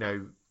 Yeah.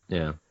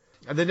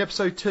 And then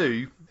episode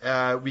 2,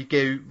 we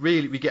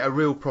get a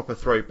real proper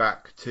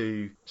throwback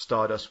to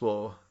Stardust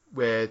War,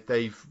 where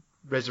they've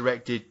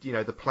resurrected,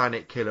 the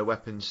planet killer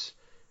weapons,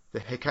 the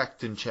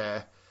Hecatan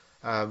chair,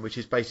 which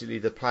is basically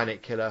the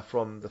planet killer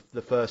from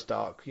the first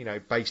arc,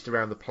 based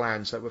around the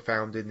plans that were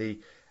found in the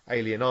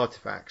alien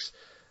artifacts.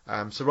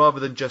 So rather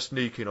than just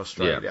nuking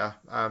Australia,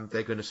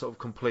 they're going to sort of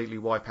completely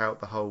wipe out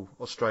the whole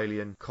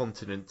Australian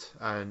continent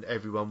and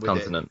everyone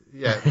with it.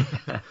 Yeah.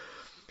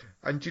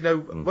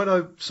 And when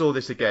I saw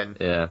this again,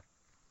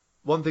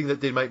 one thing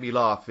that did make me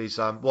laugh is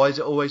why is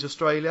it always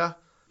Australia?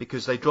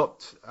 Because they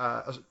dropped,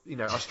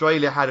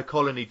 Australia had a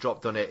colony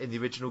dropped on it in the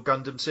original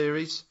Gundam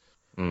series,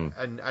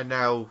 and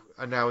now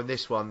in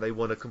this one they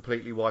want to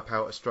completely wipe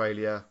out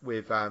Australia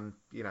with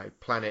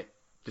planet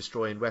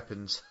destroying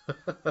weapons.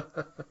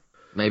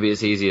 Maybe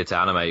it's easier to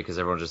animate because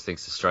everyone just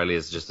thinks Australia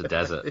is just a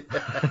desert.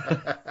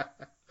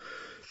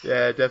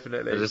 Yeah,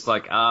 definitely. They're just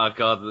like,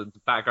 God, the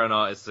background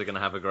artists are going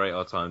to have a great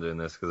old time doing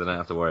this because they don't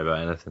have to worry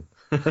about anything.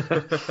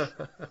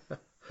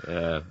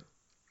 Yeah.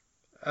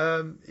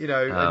 You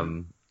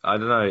know, I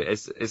don't know.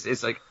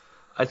 It's like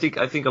I think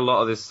a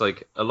lot of this,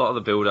 like a lot of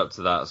the build up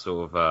to that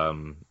sort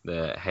of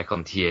the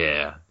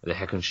Heckenschere,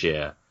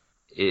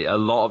 a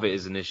lot of it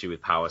is an issue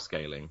with power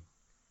scaling,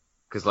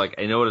 because like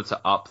in order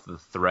to up the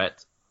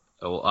threat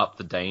or up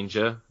the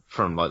danger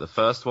from like the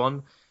first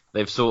one,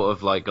 they've sort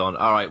of like gone,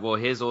 all right, well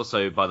here's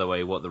also by the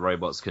way what the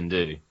robots can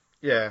do.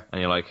 Yeah. And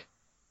you're like,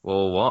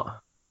 well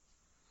what?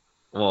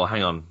 Well,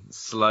 hang on,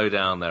 slow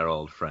down there,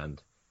 old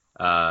friend.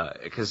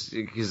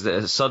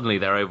 Because suddenly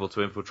they're able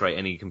to infiltrate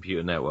any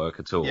computer network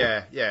at all.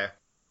 Yeah, yeah.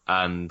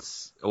 And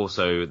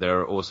also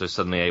they're also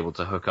suddenly able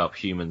to hook up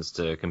humans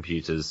to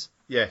computers.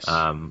 Yes.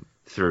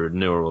 Through a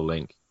neural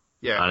link.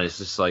 Yeah. And it's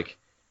just like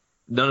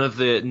I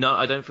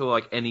don't feel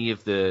like any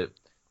of the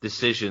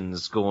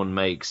decisions Gorn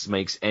makes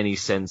any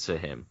sense for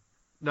him.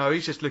 No,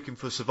 he's just looking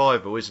for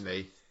survival, isn't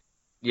he?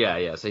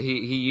 Yeah. So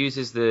he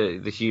uses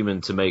the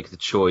human to make the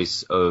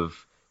choice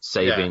of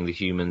saving the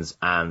humans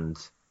and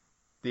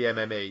the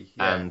MME,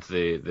 and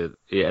the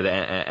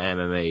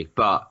MME,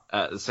 but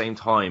at the same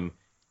time,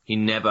 he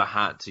never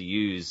had to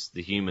use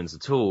the humans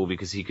at all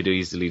because he could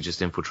easily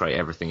just infiltrate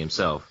everything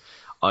himself.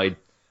 And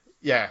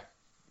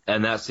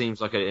that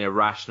seems like an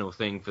irrational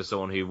thing for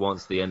someone who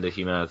wants the end of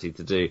humanity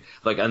to do.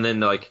 Like, and then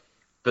like,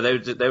 but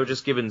they were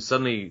just given,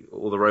 suddenly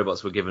all the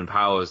robots were given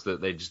powers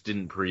that they just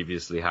didn't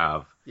previously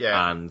have.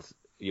 Yeah. And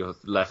you're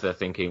left there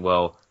thinking,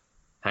 well,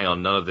 hang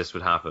on, none of this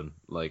would happen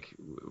like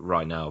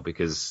right now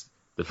because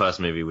the first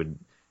movie would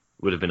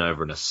have been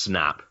over in a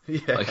snap.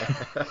 Yeah. Like,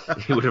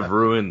 he would have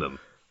ruined them.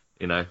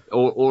 You know,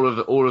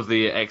 all of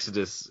the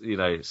Exodus, you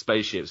know,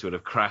 spaceships would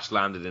have crash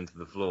landed into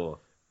the floor.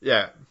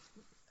 Yeah.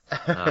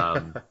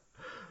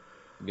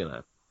 You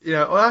know. You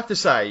know, I have to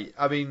say,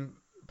 I mean,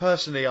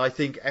 personally, I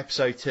think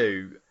episode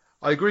 2,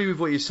 I agree with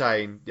what you're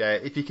saying. Yeah,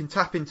 if he can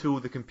tap into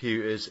all the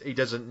computers, he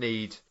doesn't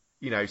need,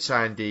 you know,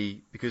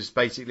 Sandy, because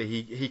basically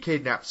he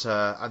kidnaps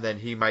her and then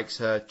he makes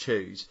her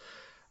choose.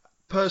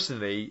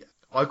 Personally,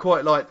 I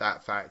quite like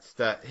that fact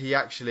that he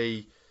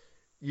actually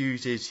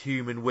uses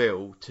human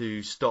will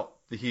to stop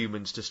the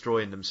humans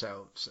destroying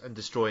themselves and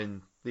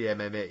destroying the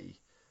MME,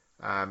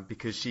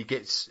 because she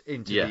gets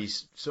into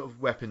these sort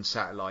of weapon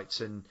satellites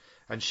and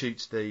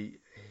shoots the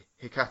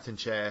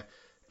Heckenschere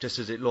just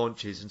as it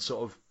launches and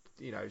sort of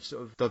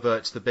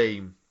diverts the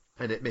beam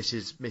and it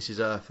misses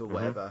Earth or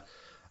whatever.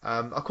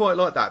 I quite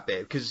like that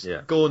bit because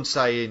Gorn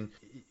saying,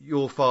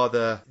 your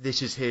father,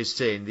 this is his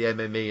sin, the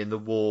MME and the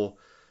war,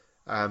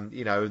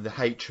 you know, and the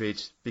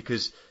hatred,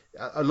 because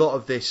a lot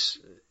of this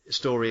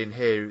story in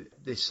here,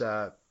 this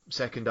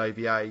second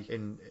OVA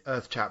in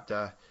Earth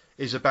chapter,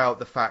 is about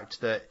the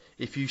fact that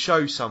if you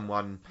show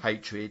someone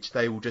hatred,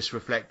 they will just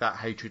reflect that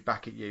hatred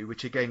back at you,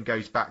 which again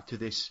goes back to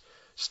this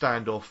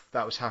standoff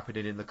that was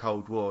happening in the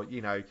Cold War.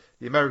 You know,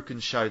 the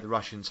Americans show the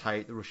Russians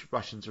hate, the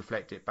Russians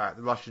reflect it back.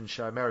 The Russians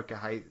show America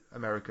hate,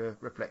 America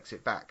reflects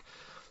it back.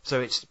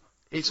 So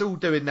it's all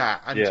doing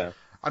that.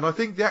 And I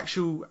think the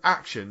actual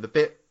action, the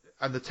bit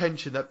and the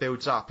tension that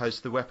builds up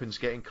as the weapon's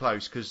getting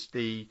close, because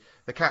the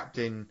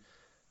captain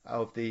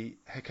of the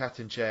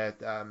Heckenschere,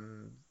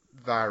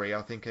 Vari,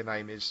 I think her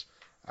name is,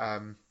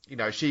 you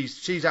know,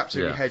 she's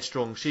absolutely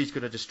headstrong. She's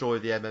going to destroy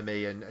the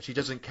MME, and she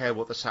doesn't care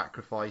what the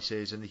sacrifice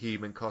is and the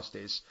human cost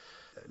is.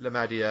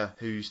 Lamadia,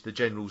 who's the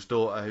general's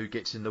daughter, who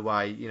gets in the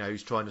way, you know,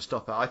 who's trying to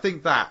stop her. I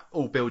think that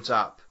all builds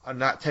up,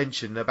 and that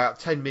tension, about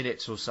 10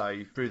 minutes or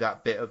so through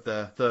that bit of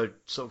the third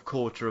sort of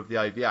quarter of the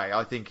OVA,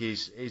 I think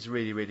is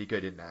really, really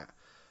good in that.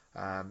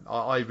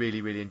 I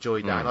really, really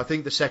enjoyed that, and I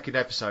think the second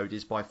episode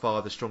is by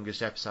far the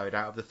strongest episode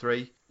out of the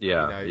 3.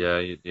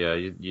 I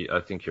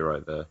think you're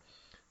right there.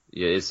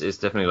 Yeah, it's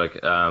definitely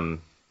like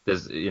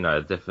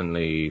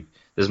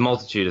there's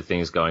multitude of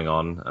things going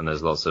on, and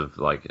there's lots of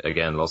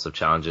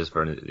challenges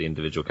for the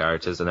individual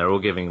characters, and they're all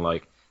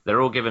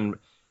given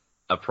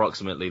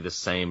approximately the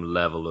same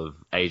level of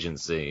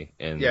agency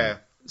in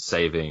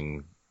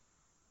saving,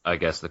 I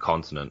guess, the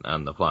continent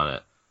and the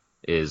planet.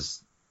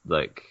 Is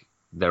like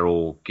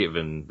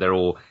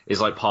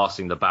it's like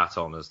passing the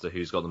baton as to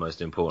who's got the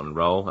most important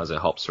role as it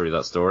hops through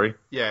that story.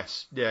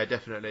 Yes, yeah,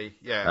 definitely,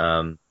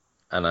 yeah.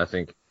 And I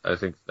think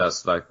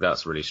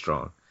that's really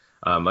strong.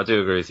 I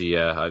do agree with you.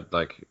 Yeah, I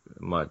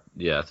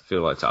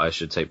feel like I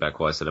should take back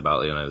what I said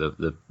about, you know,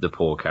 the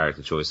poor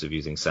character choice of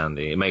using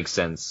Sandy. It makes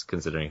sense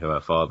considering who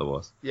her father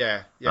was.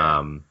 Yeah.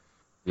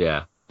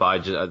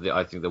 But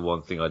I think the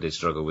one thing I did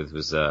struggle with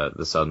was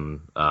the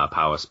sudden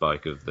power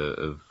spike of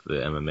the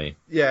MME.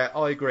 Yeah,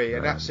 I agree,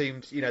 and that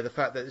seemed, you know, the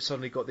fact that it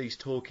suddenly got these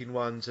talking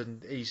ones,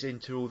 and he's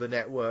into all the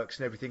networks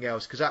and everything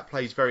else, because that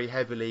plays very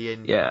heavily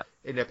in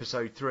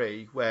episode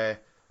 3, where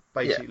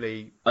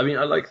basically. I mean,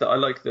 I like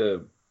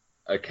the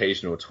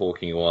occasional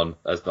talking one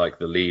as like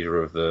the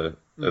leader of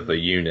the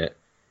unit,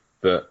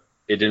 but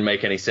it didn't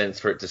make any sense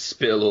for it to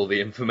spill all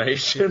the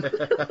information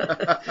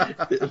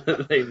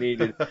that they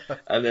needed,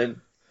 and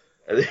then.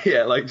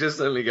 Like just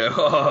suddenly go,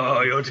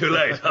 oh, you're too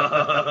late,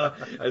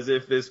 as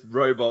if this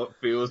robot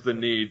feels the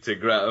need to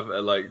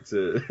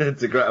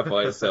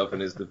gratify itself in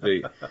his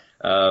defeat.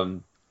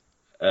 I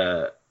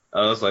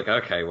was like,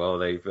 okay, well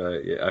they've,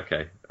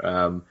 okay.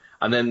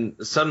 And then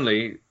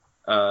suddenly,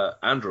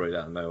 Android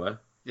out of nowhere.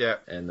 Yeah.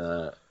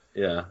 And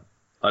yeah,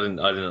 I didn't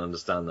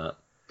understand that.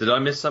 Did I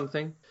miss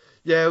something?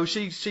 Yeah, well,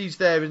 she's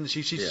there, and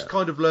she's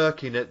kind of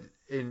lurking at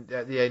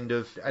the end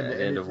of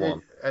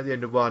one. At the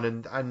end of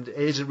one, and it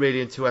isn't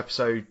really until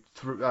episode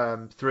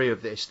 3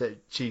 of this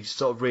that she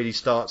sort of really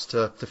starts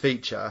to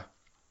feature,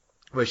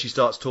 where she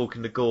starts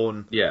talking to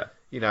Gorn. Yeah.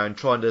 And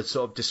trying to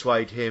sort of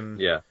dissuade him.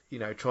 Yeah.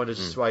 Trying to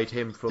dissuade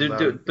him from.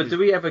 But do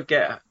we ever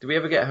get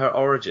her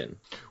origin?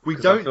 We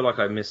don't. I feel like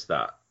I missed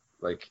that.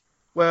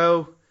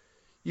 Well,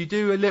 you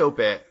do a little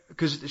bit,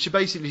 because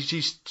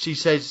she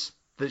says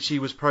that she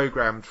was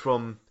programmed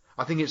from.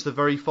 I think it's the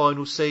very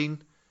final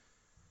scene.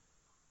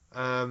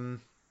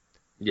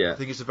 Yeah. I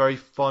think it's the very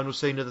final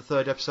scene of the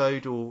 3rd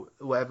episode or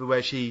whatever,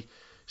 where she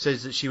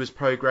says that she was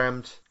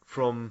programmed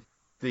from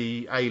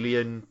the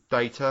alien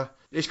data.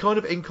 It's kind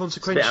of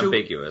inconsequential. It's a bit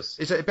ambiguous.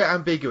 It's a bit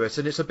ambiguous,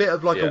 and it's a bit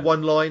of like a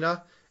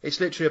one-liner. It's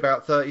literally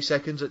about 30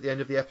 seconds at the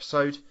end of the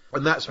episode.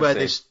 And that's where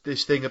this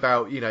thing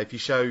about,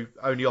 if you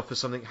only offer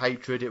something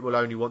hatred, it will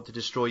only want to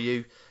destroy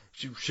you.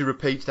 She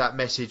repeats that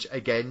message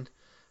again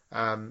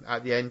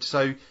at the end.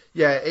 So,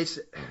 yeah,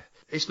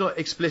 it's not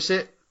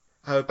explicit,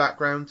 her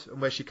background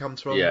and where she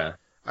comes from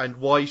and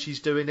why she's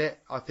doing it.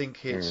 I think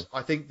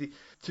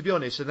to be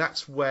honest, and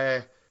that's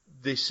where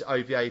this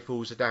OVA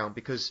falls down,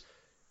 because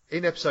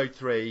in episode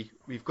 3,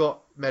 we've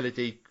got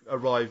Melody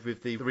arrive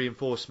with the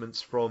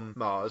reinforcements from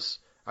Mars,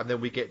 and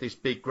then we get this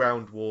big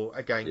ground war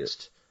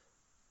against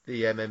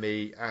the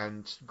MME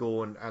and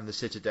Gorn and the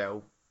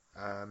Citadel.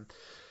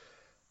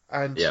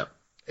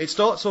 It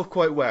starts off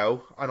quite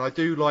well, and I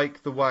do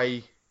like the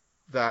way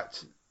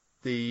that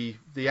the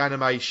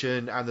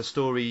animation and the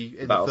story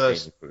in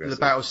the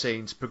battle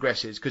scenes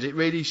progresses, because it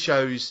really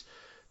shows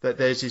that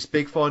there's this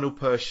big final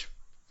push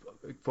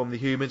from the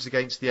humans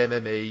against the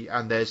MME,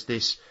 and there's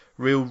this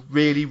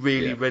really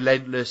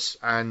relentless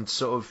and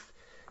sort of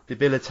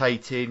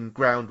debilitating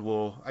ground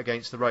war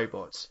against the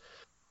robots.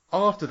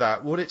 After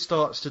that, what it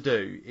starts to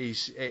do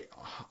is,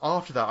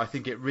 I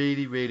think it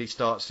really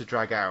starts to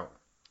drag out.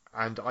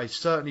 And I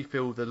certainly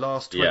feel the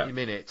last 20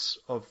 minutes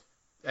of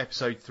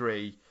episode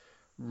 3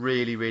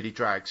 really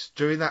drags.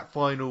 During that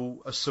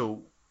final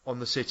assault on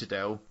the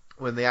Citadel,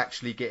 when they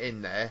actually get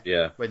in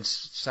there, when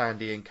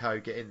Sandy and co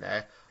get in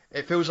there,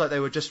 it feels like they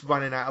were just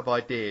running out of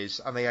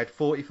ideas, and they had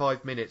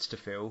 45 minutes to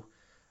fill,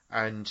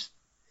 and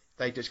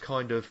they just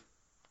kind of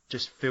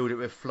just filled it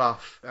with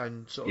fluff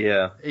and sort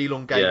of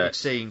elongated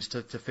scenes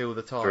to fill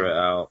the time. Threw it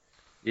out.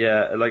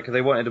 Yeah, like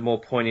they wanted a more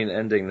poignant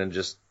ending than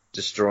just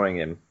destroying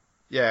him.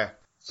 Yeah.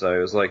 So it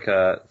was like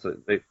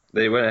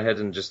they went ahead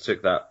and just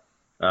took that.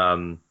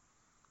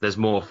 There's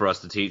more for us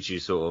to teach you,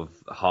 sort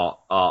of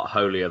art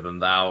holier than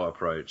thou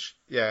approach.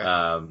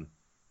 Yeah.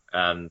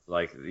 And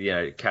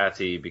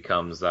Katy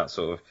becomes that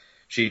sort of.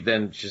 She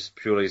then just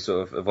purely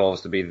sort of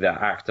evolves to be the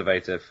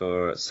activator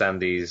for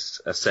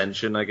Sandy's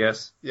ascension, I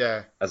guess.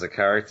 Yeah. As a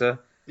character.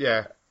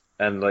 Yeah.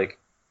 And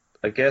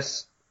I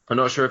guess I'm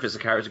not sure if it's a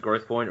character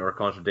growth point or a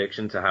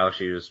contradiction to how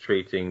she was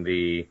treating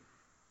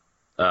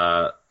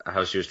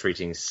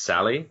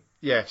Sally.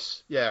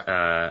 Yes.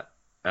 Yeah.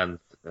 And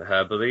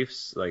her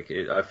beliefs.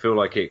 I feel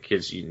like it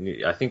gives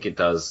you. I think it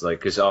does.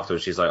 Because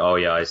afterwards she's like, "Oh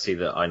yeah, I see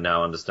that. I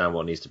now understand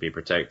what needs to be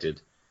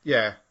protected."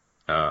 Yeah.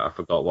 I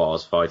forgot what I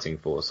was fighting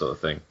for, sort of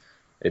thing.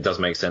 It does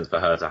make sense for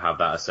her to have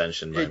that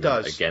ascension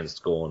moment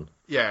against Gorn.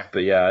 Yeah.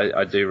 But yeah,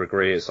 I do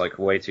agree. It's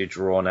way too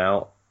drawn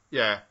out.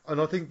 Yeah, and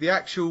I think the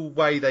actual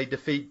way they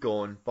defeat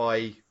Gorn,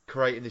 by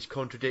creating this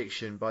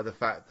contradiction by the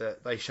fact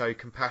that they show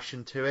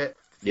compassion to it,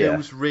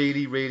 feels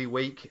really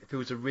weak. It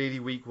feels a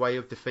really weak way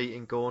of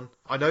defeating Gorn.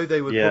 I know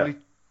they were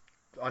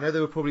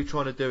probably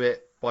trying to do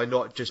it by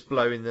not just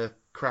blowing the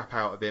crap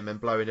out of him and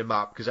blowing him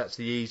up, because that's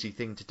the easy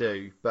thing to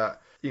do. But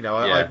I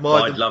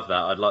admire. I'd love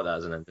that. I'd like that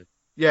as an ending.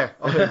 Yeah,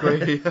 I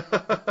agree.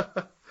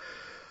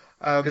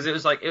 Because it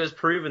was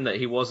proven that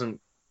he wasn't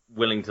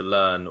willing to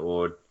learn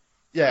or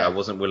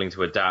wasn't willing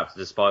to adapt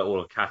despite all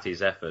of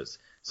Katy's efforts.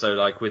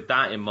 So with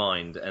that in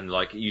mind, and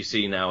you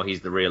see now he's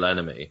the real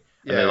enemy.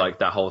 And they're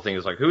that whole thing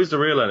is who's the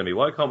real enemy?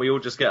 Why can't we all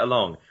just get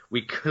along?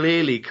 We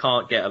clearly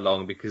can't get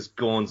along because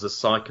Gorn's a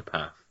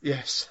psychopath.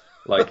 Yes.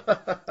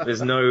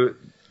 There's no,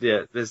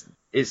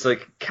 it's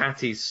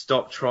Katy,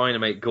 stop trying to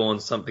make Gorn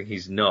something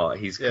he's not.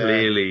 He's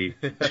clearly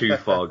too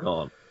far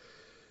gone.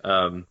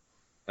 And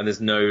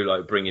there's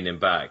no bringing him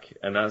back.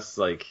 And that's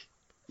I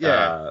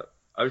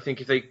would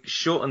think if they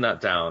shortened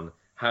that down,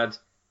 had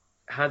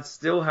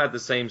still had the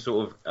same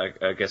sort of,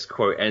 I guess,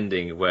 quote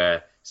ending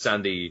where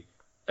Sandy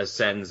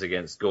ascends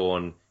against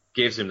Gorn,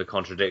 gives him the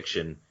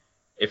contradiction.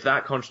 If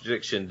that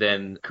contradiction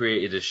then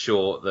created a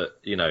short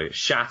that,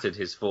 shattered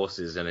his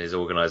forces and his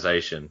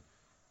organization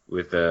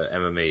with the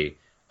MME,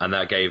 and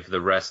that gave the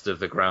rest of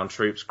the ground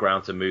troops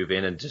ground to move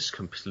in and just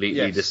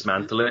completely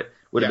dismantle it,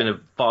 would have been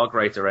a far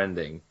greater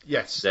ending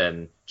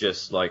than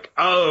just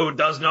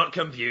does not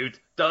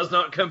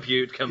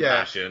compute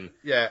compassion.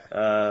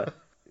 Yeah.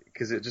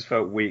 Because it just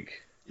felt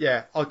weak.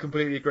 Yeah, I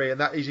completely agree, and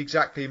that is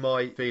exactly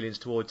my feelings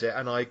towards it.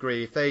 And I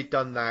agree, if they'd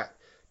done that,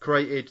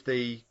 created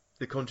the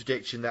the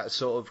contradiction that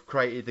sort of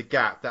created the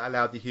gap that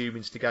allowed the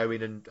humans to go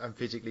in and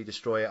physically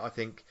destroy it, I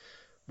think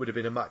would have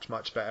been a much,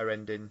 much better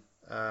ending.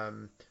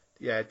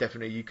 Yeah,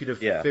 definitely. You could have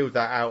filled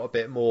that out a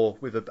bit more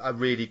with a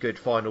really good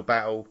final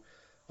battle,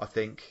 I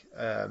think.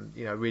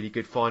 Really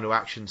good final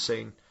action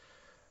scene.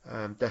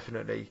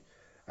 Definitely.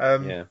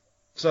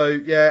 So,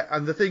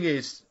 and the thing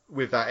is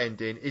with that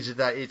ending is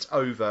that it's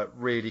over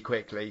really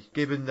quickly.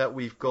 Given that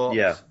we've got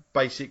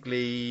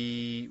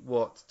basically,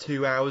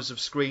 2 hours of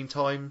screen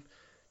time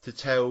to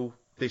tell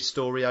this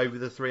story over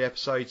the 3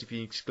 episodes, if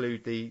you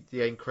exclude the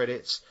end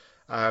credits.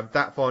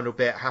 That final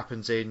bit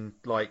happens in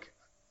like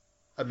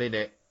a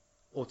minute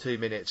or 2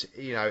 minutes.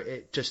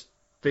 It just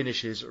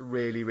finishes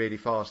really, really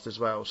fast as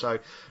well. So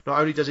not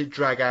only does it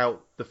drag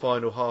out the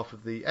final half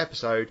of the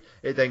episode,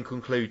 it then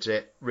concludes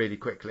it really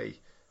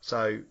quickly.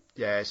 So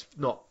it's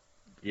not.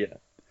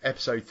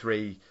 Episode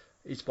 3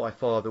 is by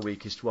far the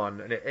weakest one,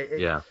 and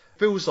it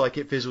feels like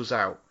it fizzles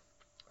out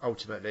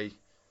ultimately.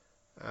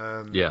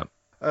 It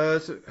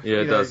does.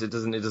 It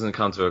doesn't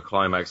come to a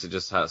climax. It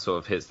just sort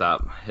of hits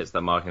that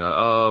marking. Like,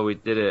 oh, we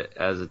did it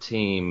as a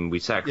team. We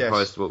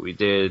sacrificed what we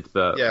did,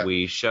 but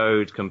we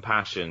showed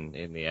compassion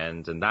in the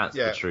end, and that's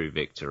the true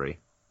victory.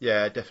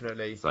 Yeah,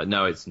 definitely. It's like,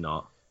 no, it's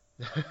not.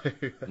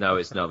 No,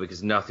 it's not,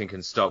 because nothing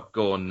can stop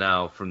Gorn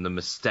now from the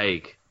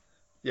mistake.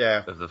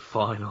 Of the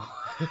final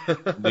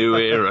new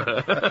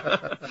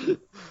era.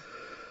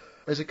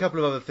 There's a couple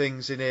of other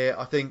things in here.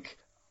 I think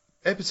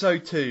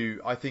episode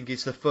 2,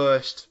 is the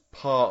first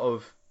part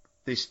of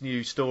this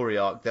new story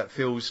arc that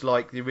feels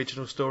like the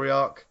original story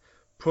arc,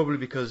 probably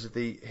because of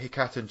the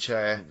Hikatan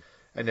chair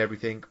and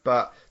everything.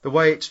 But the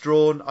way it's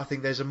drawn, I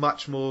think there's a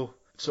much more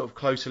sort of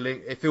closer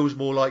link. It feels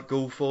more like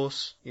Ghoul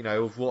Force,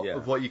 of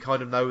what you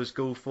kind of know as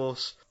Ghoul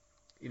Force.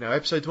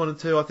 Episodes 1 and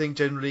 2, I think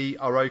generally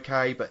are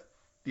okay, but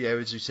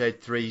as you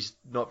said, 3's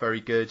not very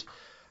good.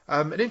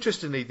 And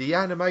interestingly, the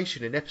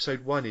animation in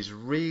episode 1 is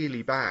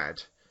really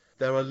bad.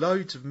 There are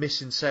loads of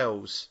missing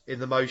cells in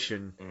the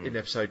motion in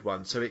episode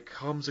 1, so it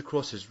comes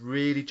across as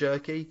really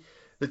jerky.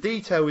 The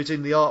detail is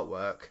in the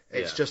artwork,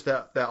 it's just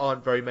that there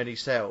aren't very many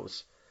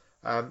cells.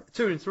 2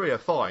 and 3 are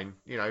fine,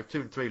 2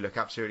 and 3 look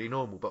absolutely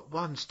normal, but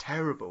 1's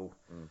terrible.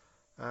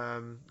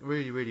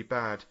 Really, really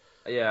bad.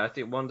 Yeah, I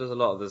think 1 does a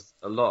lot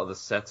of the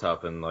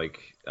setup and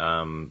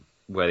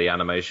where the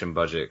animation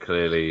budget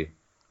clearly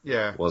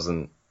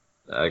wasn't,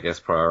 I guess,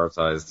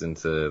 prioritized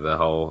into the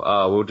whole,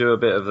 we'll do a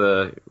bit of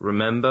the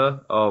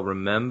remember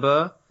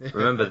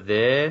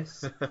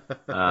this,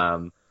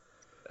 and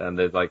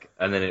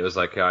then it was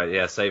like,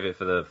 save it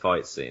for the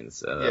fight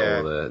scenes,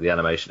 or the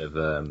animation of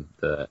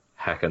the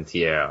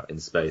Hakantier in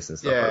space and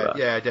stuff like that.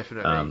 Yeah,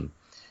 definitely.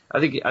 I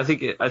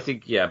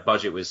think,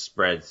 budget was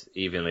spread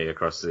evenly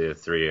across the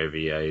 3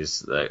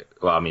 OVAs.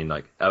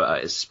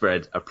 It's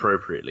spread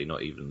appropriately,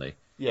 not evenly.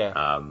 Where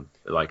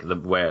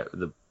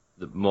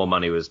the more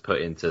money was put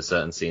into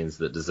certain scenes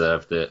that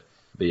deserved it.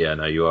 But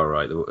you are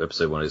right. The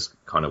episode 1 is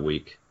kind of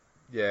weak.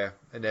 Yeah,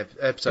 and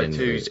episode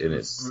 2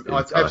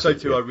 episode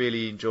 2 I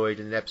really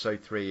enjoyed, and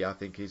episode 3 I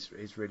think is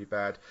really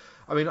bad.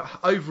 I mean,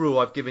 overall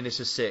I've given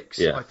this a 6.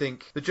 Yeah. I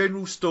think the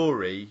general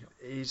story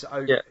is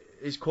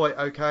quite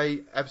okay.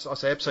 I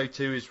say episode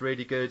 2 is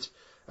really good.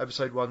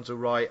 Episode 1's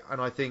alright,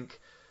 and I think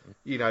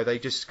they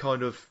just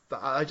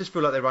I just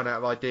feel like they run out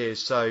of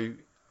ideas. So.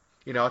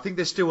 I think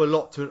there's still an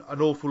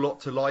awful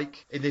lot to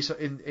like in this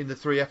in the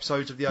 3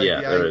 episodes of the OVA. Yeah,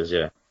 there is.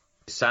 Yeah,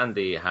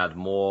 Sandy had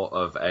more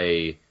of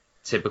a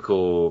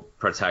typical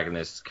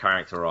protagonist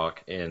character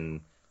arc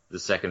in the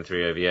second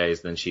 3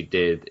 OVAs than she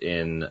did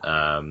in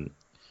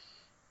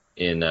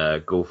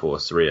Ghoul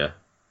Force Rhea.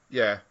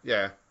 Yeah.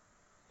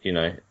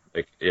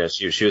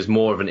 She was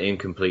more of an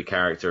incomplete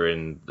character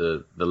in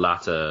the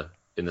latter,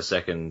 in the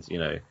second,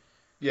 in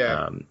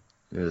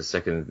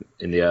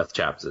the Earth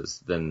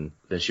chapters than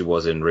she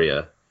was in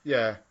Rhea.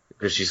 Yeah.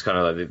 Because she's kind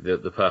of like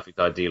the perfect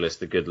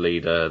idealist, the good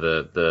leader,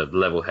 the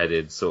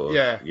level-headed sort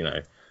of,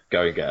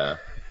 go-getter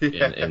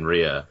in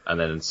Rhea. And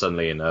then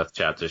suddenly in Earth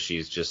chapter,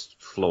 she's just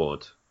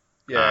flawed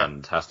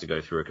and has to go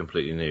through a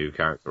completely new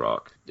character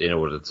arc in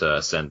order to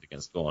ascend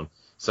against Gorn.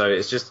 So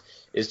it's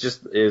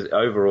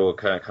overall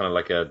kind of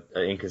like an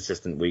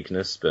inconsistent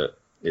weakness, but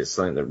it's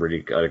something that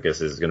really, I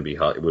guess, is going to be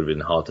hard. It would have been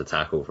hard to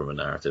tackle from a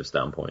narrative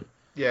standpoint.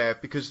 Yeah,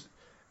 because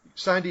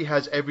Sandy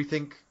has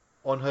everything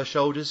on her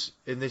shoulders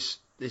in this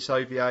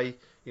OVA.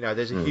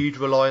 There's a huge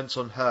reliance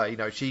on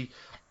her. She,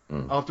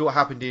 after what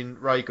happened in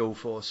Ray Ghoul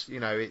Force,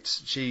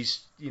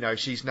 she's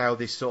now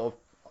this sort of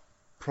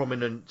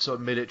prominent sort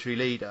of military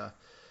leader.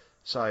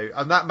 So,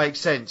 and that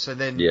makes sense.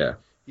 And then,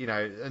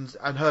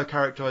 and her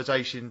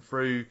characterization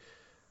through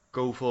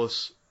Ghoul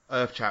Force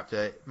Earth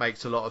chapter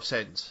makes a lot of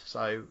sense.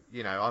 So,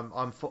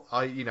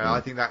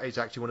 I think that is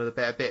actually one of the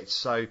better bits.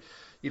 So,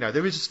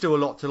 there is still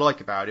a lot to like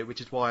about it, which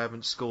is why I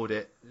haven't scored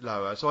it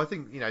lower. So I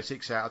think,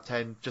 6 out of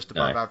 10, just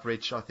above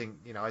average. I think,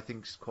 I think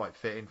it's quite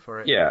fitting for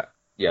it. Yeah,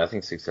 I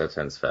think 6 out of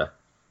 10 is fair.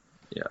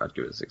 Yeah, I'd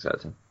give it a 6 out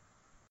of 10.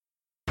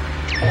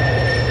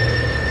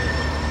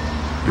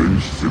 電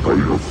子世界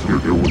が全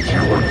てを支配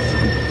す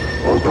る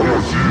新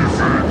しい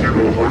世紀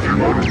が始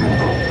まるの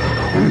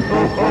だ。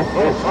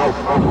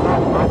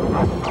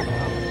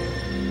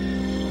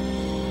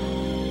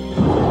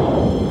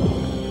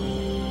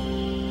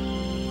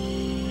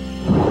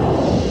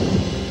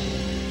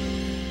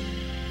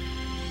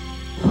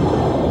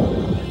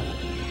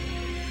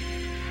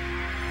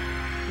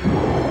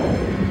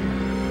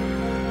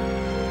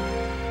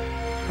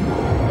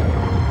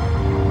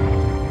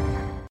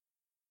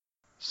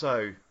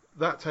So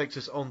that takes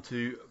us on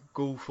to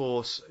Ghoul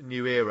Force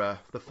New Era,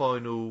 the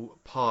final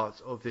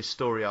part of this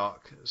story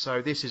arc.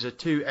 So this is a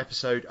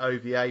 2-episode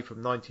OVA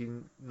from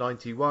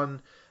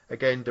 1991,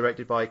 again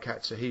directed by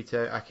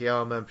Katsuhito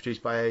Akiyama and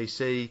produced by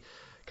AAC.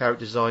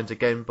 Character designs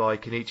again by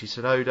Kenichi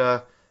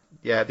Sonoda.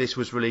 Yeah, this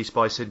was released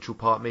by Central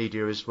Park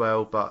Media as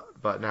well,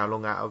 but now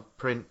long out of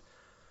print.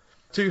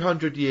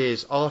 200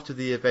 years after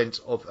the events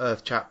of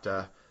Earth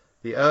Chapter,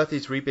 the Earth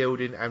is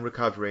rebuilding and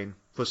recovering.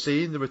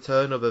 Foreseeing the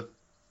return of a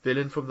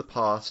villain from the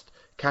past,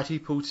 Catty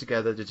pulled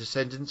together the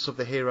descendants of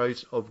the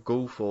heroes of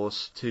Ghoul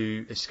Force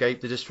to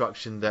escape the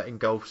destruction that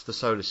engulfs the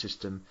solar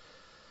system.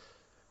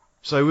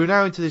 So we're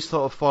now into this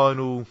sort of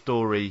final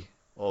story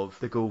of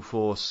the Ghoul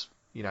Force,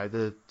 you know,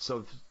 the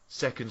sort of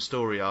second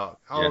story arc.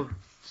 I'll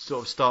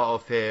sort of start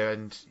off here,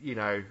 and, you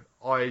know,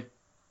 I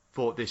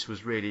thought this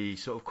was really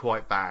sort of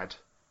quite bad.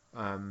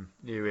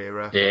 New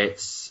Era.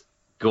 It's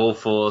Ghoul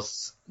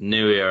Force,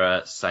 New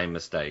Era, same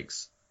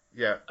mistakes.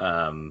 Yeah.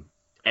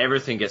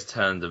 Everything gets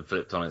turned and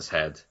flipped on its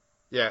head.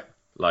 Yeah.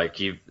 Like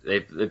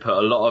they put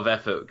a lot of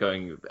effort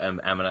going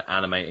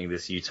animating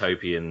this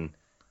utopian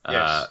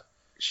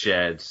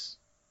shared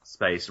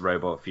space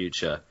robot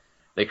future.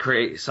 They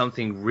create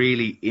something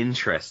really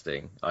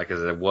interesting, like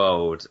as a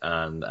world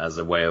and as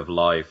a way of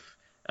life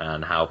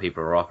and how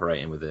people are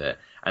operating with it.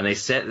 And they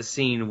set the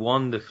scene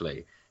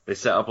wonderfully. They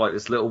set up like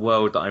this little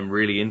world that I'm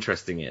really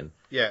interested in.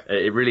 Yeah.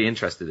 Really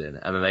interested in.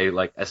 And then they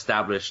like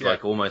establish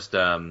like almost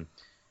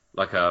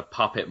like a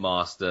puppet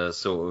master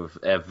sort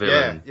of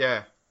villain.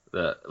 Yeah.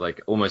 That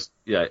like almost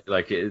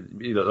like it,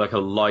 you know, like a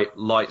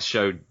light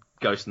show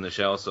Ghost in the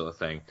Shell sort of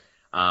thing.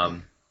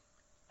 And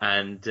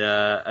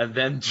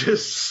then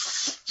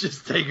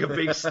just take a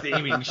big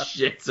steaming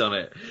shit on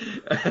it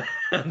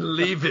and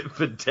leave it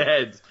for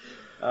dead.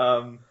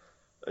 I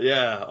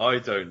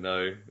don't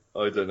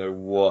know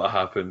what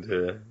happened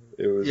here.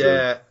 It was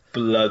a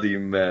bloody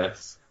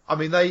mess. I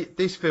mean,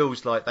 this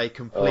feels like they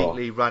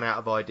completely run out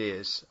of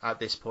ideas at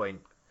this point.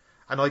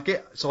 And I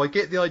get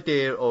the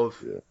idea of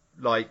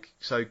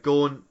so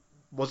Gorn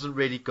wasn't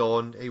really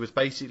gone. He was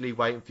basically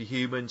waiting for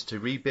humans to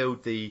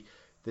rebuild the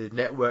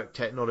network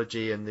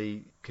technology and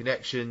the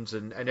connections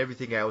and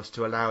everything else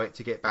to allow it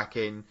to get back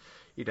in.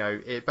 You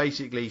know, it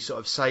basically sort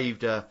of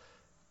saved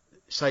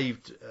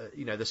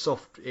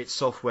its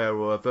software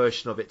or a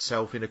version of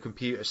itself in a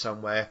computer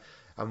somewhere.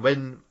 And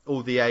when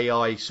all the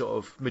AI sort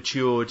of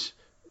matured,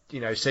 you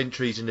know,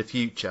 centuries in the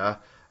future,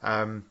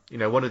 one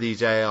of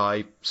these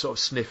AI sort of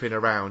sniffing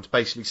around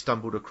basically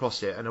stumbled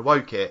across it and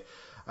awoke it.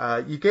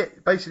 You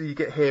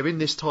get here in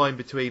this time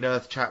between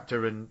Earth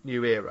Chapter and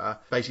New Era.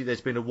 Basically,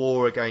 there's been a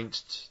war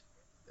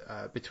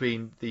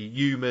between the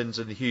humans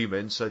and the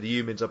humans. So the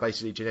humans are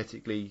basically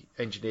genetically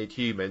engineered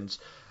humans,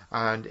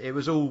 and it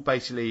was all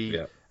basically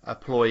a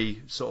ploy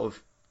sort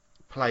of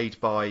played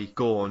by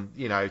Gorn,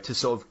 you know, to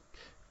sort of,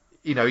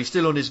 you know, he's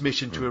still on his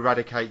mission to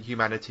eradicate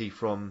humanity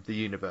from the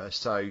universe.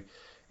 So,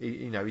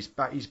 you know, he's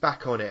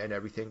back on it and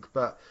everything.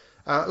 But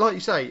like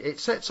you say,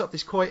 it sets up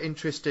this quite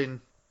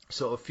interesting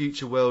sort of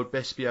future world,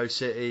 Vespio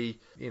City.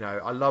 You know,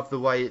 I love the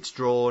way it's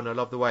drawn. I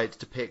love the way it's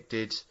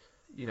depicted.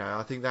 You know,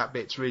 I think that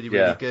bit's really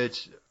good.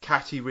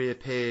 Catty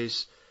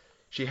reappears.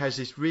 She has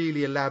this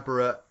really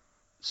elaborate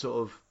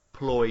sort of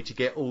ploy to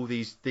get all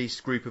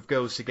these group of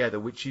girls together,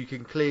 which you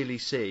can clearly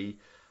see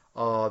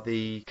are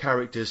the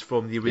characters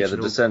from the original. Yeah,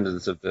 the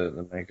descendants of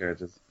the main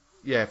characters.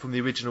 Yeah, from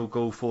the original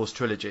Ghoul Force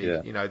trilogy.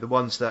 Yeah. You know, the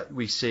ones that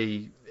we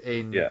see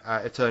in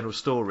Eternal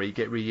Story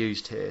get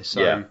reused here.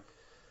 So,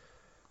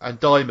 and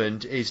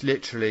Diamond is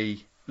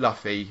literally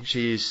Luffy.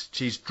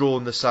 She's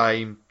drawn the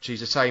same.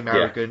 She's the same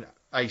arrogant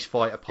ace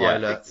fighter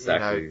pilot. Yeah, exactly, you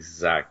know.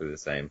 exactly the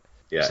same.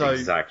 Yeah, so,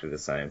 exactly the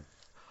same.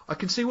 I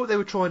can see what they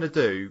were trying to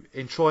do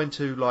in trying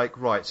to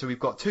so we've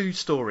got 2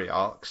 story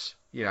arcs,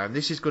 you know, and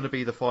this is going to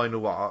be the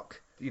final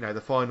arc, you know,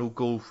 the final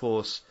Ghoul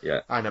Force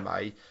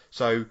anime.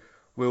 So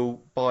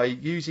by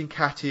using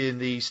Catty and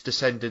these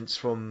descendants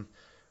from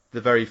the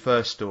very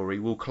first story,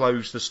 we'll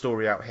close the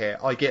story out here.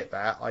 I get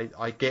that.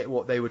 I get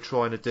what they were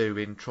trying to do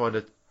in trying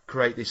to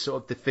create this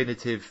sort of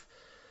definitive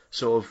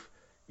sort of,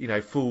 you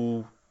know,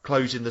 full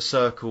closing the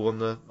circle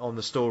on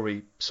the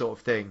story sort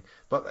of thing.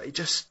 But they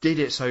just did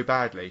it so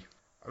badly.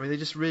 I mean, they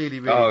just really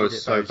did it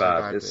so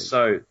badly. It's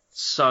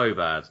so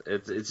bad.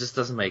 It just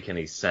doesn't make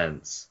any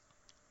sense.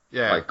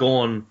 Yeah. Like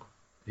Gorn,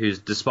 who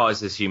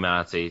despises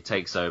humanity,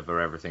 takes over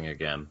everything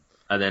again,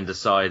 and then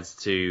decides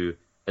to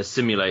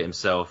assimilate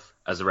himself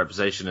as a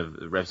representation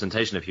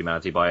of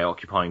humanity by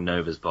occupying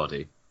Nova's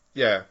body.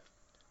 Yeah.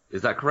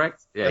 Is that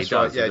correct? Yeah, That's he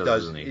does. right. Yeah, he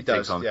does, doesn't he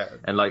does. Yeah.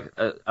 And like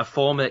a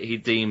form that he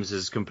deems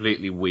as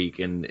completely weak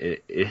and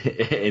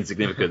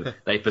insignificant,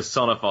 they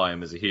personify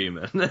him as a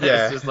human.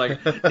 Yeah. It's just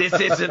like, this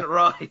isn't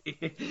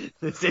right.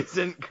 This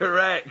isn't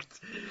correct.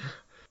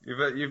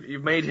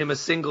 You've made him a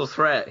single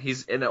threat.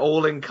 He's an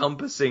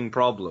all-encompassing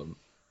problem.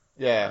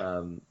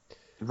 Yeah.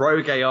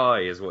 Rogue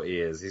AI is what he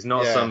is. He's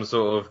not some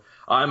sort of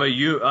I'm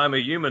a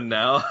human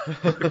now.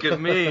 Look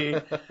at me.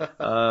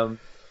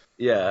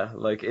 Yeah,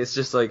 like it's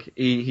just like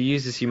he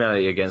uses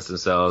humanity against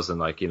themselves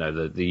and like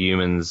the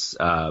humans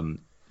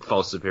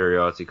false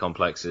superiority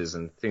complexes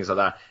and things like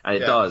that. And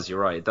it does. You're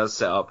right. It does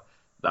set up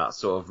that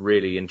sort of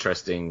really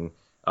interesting.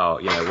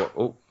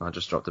 Oh, I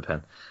just dropped a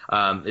pen.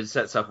 It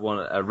sets up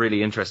a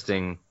really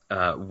interesting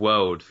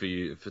world for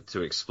you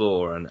to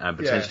explore and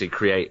potentially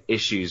create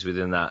issues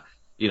within that.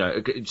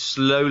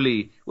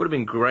 Slowly would have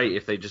been great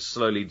if they just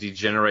slowly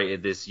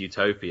degenerated this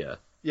utopia.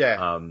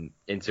 Yeah.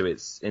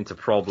 Into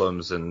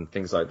problems and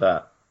things like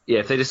that. Yeah,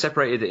 if they just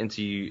separated it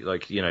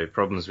into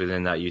problems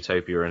within that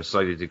utopia and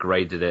slowly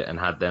degraded it and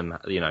had them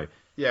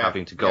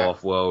having to go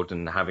off world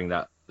and having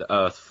the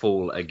Earth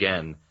fall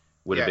again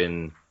would have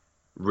been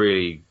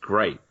really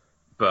great.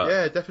 But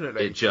yeah,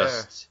 definitely. It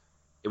just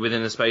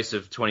within the space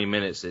of 20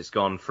 minutes, it's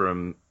gone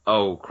from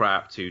oh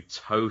crap to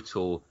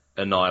total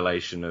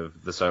annihilation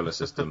of the solar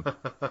system,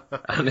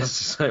 and it's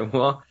just like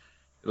what?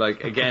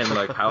 Like again,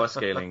 like power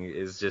scaling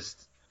is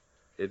just.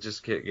 It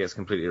just gets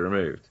completely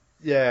removed.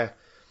 Yeah.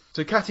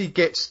 So Catty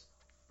gets,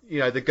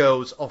 the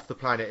girls off the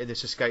planet in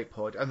this escape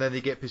pod, and then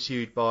they get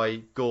pursued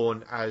by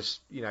Gorn as,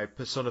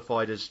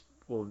 personified as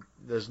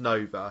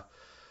Nova.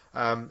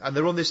 And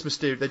they're on this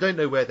mysterious... They don't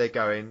know where they're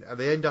going, and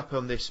they end up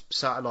on this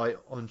satellite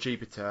on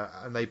Jupiter,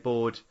 and they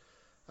board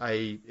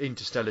a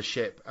interstellar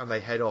ship, and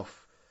they head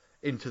off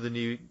into the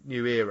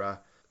new era.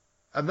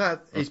 And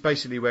that is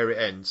basically where it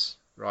ends,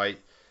 right?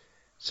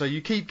 So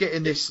you keep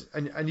getting this,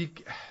 and you...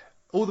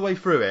 all the way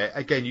through it,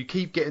 again, you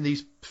keep getting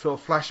these sort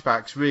of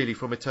flashbacks really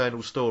from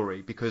Eternal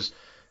Story because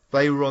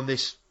they were on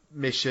this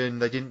mission,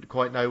 they didn't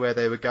quite know where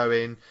they were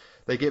going,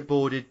 they get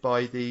boarded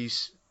by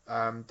these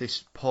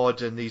this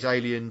pod and these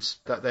aliens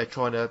that they're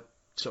trying to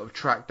sort of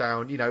track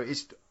down.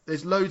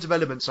 There's loads of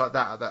elements like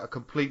that are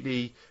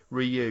completely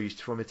reused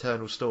from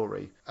Eternal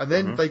Story. And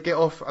then they get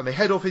off and they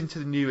head off into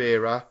the new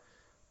era.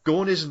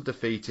 Gorn isn't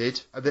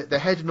defeated, they're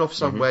heading off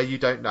somewhere you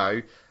don't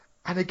know.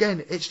 And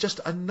again, it's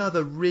just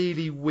another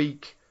really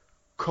weak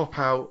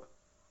cop-out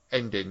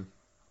ending.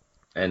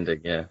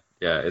 Yeah.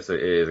 It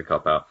is a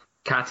cop-out.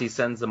 Catty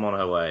sends them on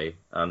her way,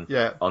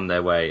 on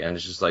their way, and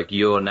it's just like,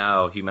 you're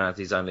now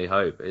humanity's only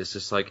hope. It's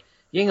just like,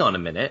 hang on a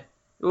minute.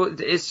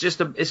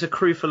 It's a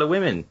crew full of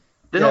women.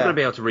 They're not going to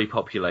be able to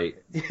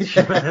repopulate. It's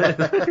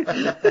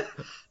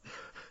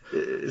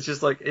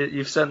just like,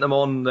 you've sent them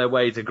on their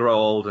way to grow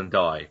old and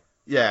die.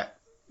 Yeah.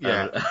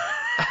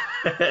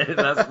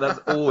 That's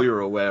all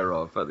you're aware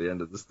of at the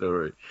end of the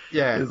story.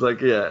 Yeah. It's like,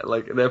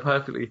 they're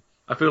perfectly...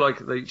 I feel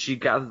like she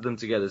gathered them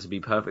together to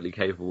be perfectly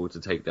capable to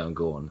take down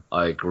Gorn.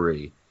 I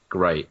agree.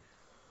 Great.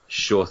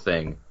 Sure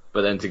thing.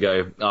 But then to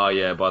go, oh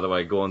yeah, by the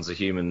way, Gorn's a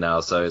human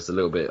now, so it's a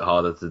little bit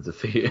harder to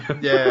defeat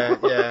him.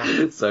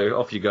 Yeah. So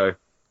off you go.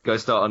 Go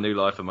start a new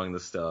life among the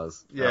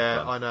stars.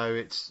 Yeah, I know.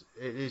 It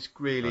is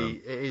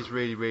really,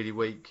 really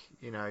weak,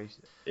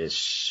 It's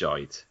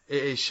shite.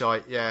 It is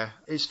shite, yeah.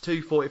 It's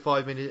 2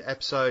 45-minute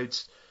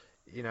episodes.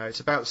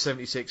 It's about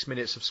 76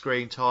 minutes of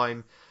screen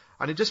time.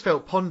 And it just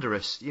felt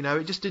ponderous,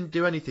 it just didn't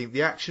do anything.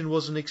 The action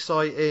wasn't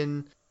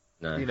exciting.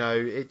 No.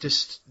 It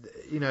just,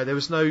 there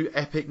was no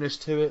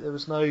epicness to it. There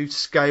was no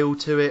scale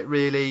to it,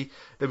 really.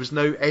 There was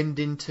no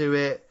ending to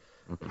it.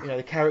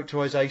 The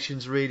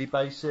characterization's really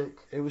basic.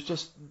 It was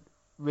just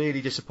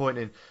really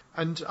disappointing.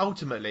 And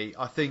ultimately,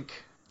 I think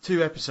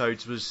 2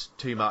 episodes was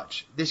too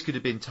much. This could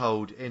have been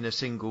told in a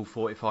single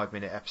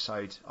 45-minute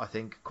episode, I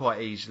think,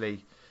 quite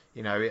easily.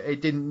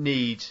 It didn't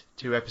need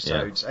 2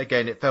 episodes. Yeah.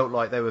 Again, it felt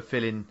like they were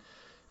filling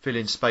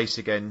space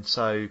again.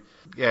 So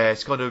yeah,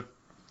 it's kind of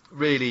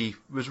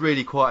was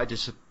really quite a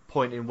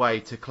disappointing way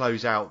to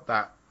close out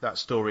that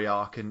story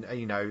arc. And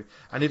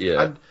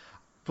and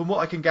from what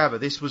I can gather,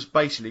 this was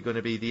basically going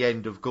to be the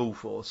end of Ghoul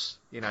Force.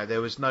 There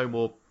was no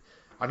more.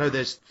 I know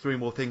there's 3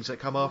 more things that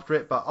come after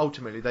it, but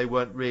ultimately they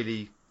weren't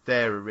really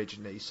there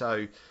originally.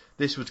 So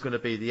this was going to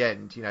be the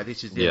end.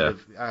 This is the end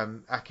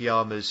of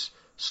Akiyama's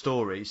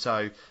story.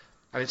 So.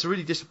 And it's a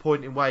really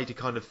disappointing way to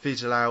kind of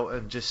fizzle out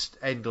and just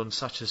end on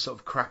such a sort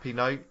of crappy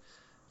note.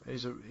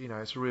 It's a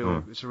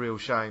real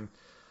shame.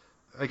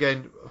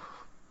 Again,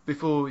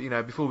 before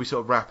we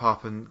sort of wrap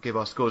up and give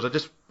our scores, I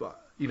just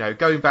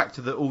going back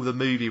to all the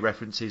movie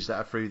references that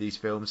are through these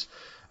films.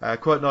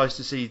 Quite nice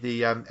to see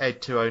the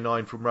Ed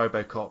 209 from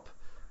RoboCop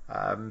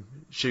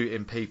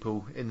shooting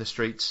people in the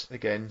streets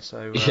again.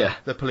 So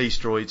the police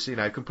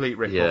droids, complete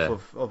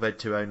rip-off of Ed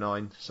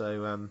 209.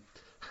 So.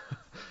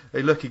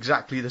 They look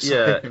exactly the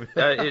same.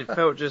 It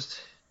felt just...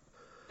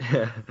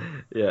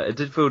 it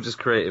did feel just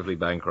creatively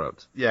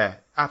bankrupt. Yeah,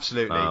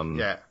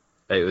 absolutely,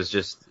 It was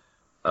just,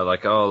 I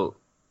don't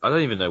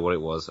even know what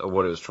it was, or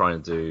what it was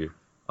trying to do,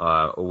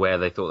 or where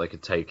they thought they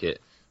could take it.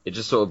 it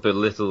just sort of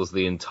belittles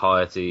the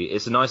entirety.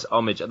 It's a nice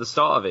homage at the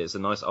start of it. It's a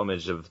nice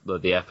homage of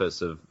the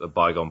efforts of a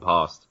bygone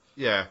past.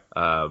 Yeah.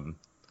 And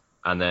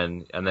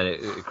then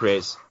it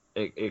creates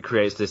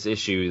this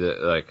issue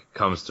that like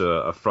comes to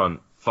a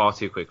front far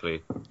too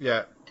quickly.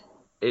 Yeah.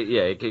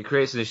 It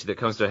creates an issue that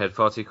comes to a head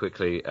far too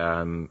quickly,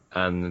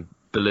 and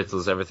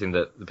belittles everything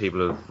that the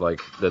people of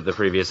like the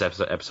previous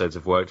episodes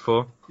have worked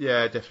for.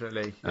 Yeah,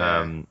 definitely.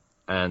 Yeah.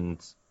 And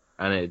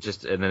then it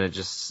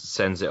just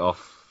sends it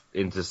off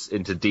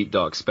into deep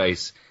dark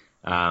space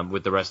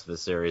with the rest of the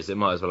series. It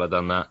might as well have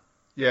done that.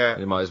 Yeah.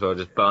 It might as well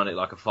just burn it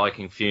like a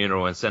Viking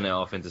funeral and send it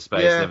off into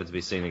space, never to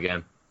be seen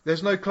again.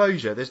 There's no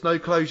closure. There's no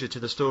closure to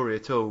the story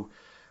at all.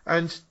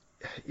 And,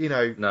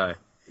 No.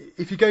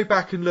 If you go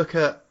back and look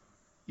at,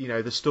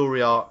 the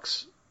story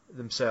arcs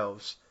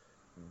themselves,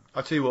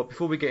 I'll tell you what,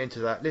 before we get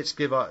into that, let's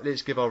give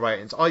our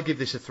ratings. I give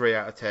this a 3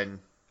 out of 10.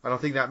 And I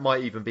think that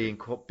might even be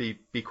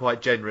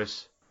quite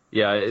generous.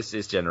 Yeah, it's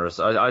generous.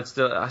 I'd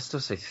still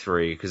say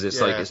 3 because it's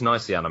like it's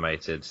nicely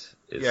animated.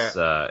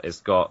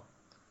 It's got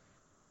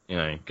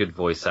good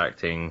voice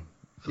acting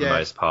for the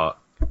most part.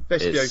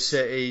 Vespio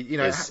City,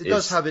 it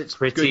does have its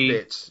pretty, good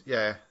bits.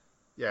 Yeah.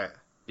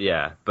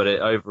 Yeah, but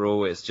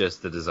overall it's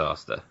just a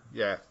disaster.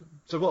 Yeah.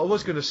 So what I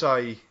was going to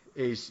say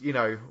is,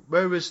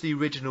 whereas the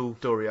original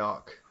story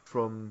arc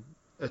from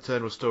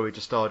Eternal Story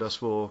to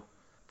Stardust War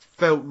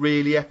felt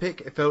really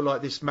epic, it felt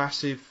like this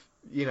massive,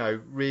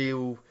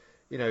 real,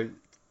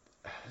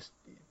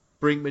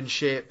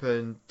 brinkmanship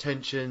and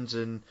tensions,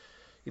 and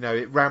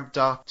it ramped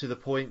up to the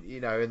point,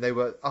 and they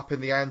were up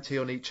in the ante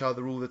on each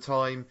other all the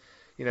time,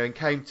 and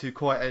came to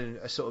quite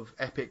a sort of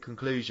epic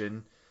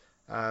conclusion.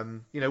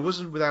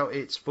 Wasn't without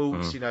its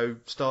faults.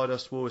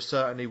 Stardust War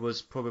certainly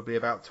was probably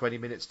about 20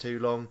 minutes too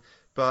long,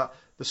 but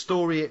the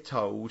story it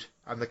told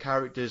and the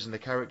characters and the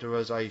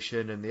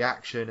characterization and the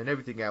action and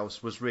everything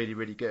else was really,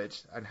 really good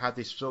and had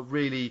this sort of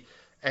really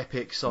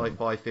epic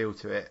sci-fi feel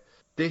to it.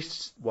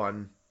 This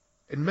one,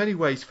 in many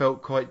ways,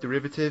 felt quite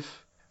derivative,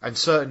 and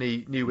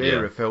certainly New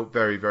Era felt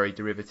very, very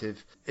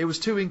derivative. It was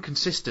too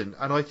inconsistent,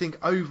 and I think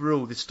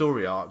overall the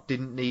story arc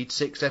didn't need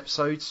 6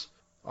 episodes.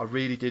 I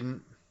really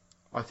didn't.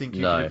 I think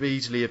you could have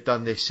easily have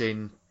done this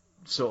in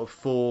sort of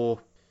four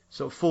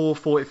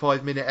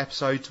 45-minute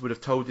episodes would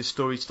have told this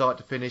story start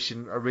to finish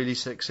in a really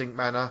succinct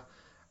manner,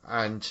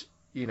 and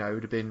it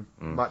would have been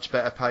much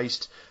better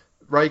paced.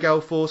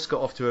 Rhaegal Force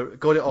got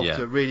it off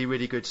to a really,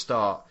 really good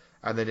start,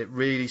 and then it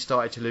really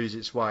started to lose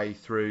its way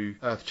through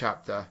Earth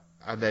Chapter,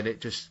 and then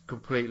it just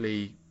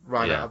completely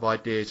ran out of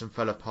ideas and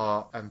fell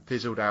apart and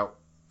fizzled out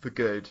for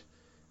good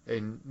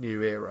in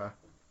New Era.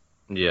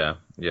 Yeah,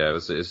 it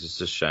was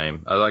just a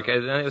shame.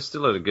 It was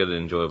still a good and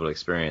enjoyable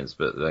experience,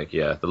 but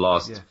the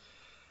last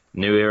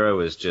New Era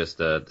was just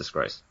a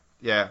disgrace.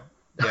 Yeah.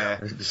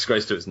 A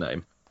disgrace to its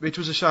name. Which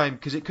was a shame,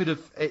 because it could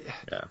have.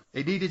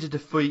 It needed to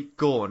defeat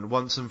Gorn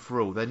once and for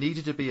all. There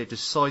needed to be a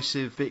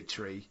decisive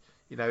victory.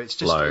 It's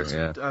just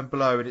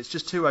blow, and it's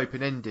just too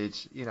open ended.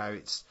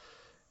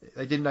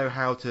 They didn't know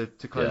how to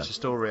close the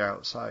story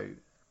out. So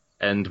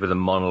end with a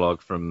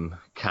monologue from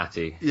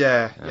Catty.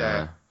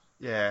 Yeah.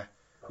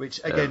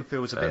 Which again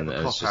feels a bit of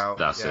a cop out.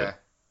 That's it.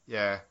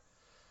 Yeah.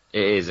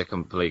 It is a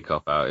complete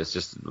cop out. It's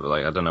just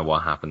I don't know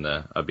what happened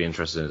there. I'd be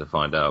interested to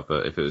find out.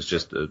 But if it was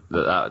just if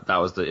that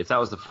was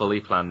the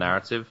fully planned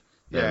narrative,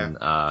 then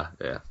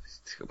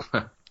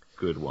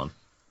good one.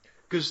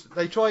 Because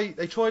they try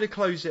to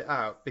close it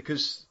out,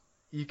 because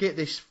you get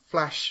this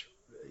flash,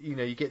 you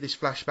get this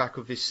flashback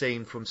of this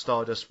scene from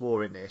Stardust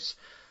War in this,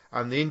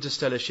 and the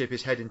Interstellar ship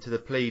is heading to the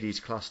Pleiades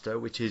cluster,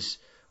 which is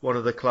one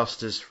of the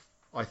clusters.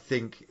 I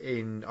think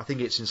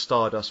it's in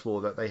Stardust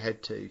War that they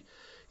head to.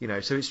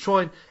 So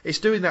it's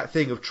doing that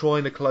thing of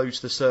trying to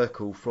close the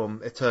circle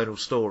from Eternal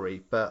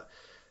Story, but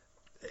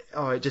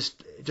it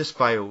just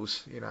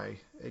fails.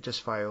 It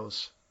just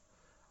fails.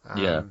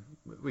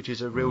 Which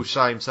is a real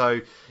shame.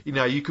 So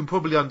you can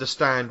probably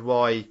understand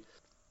why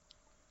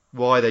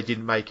they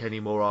didn't make any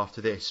more after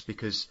this,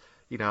 because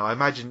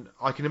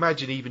I can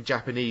imagine even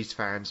Japanese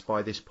fans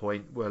by this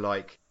point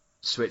were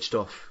switched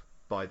off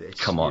by this.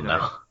 Come on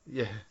now.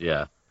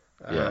 Yeah.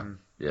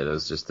 There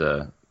was just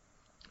And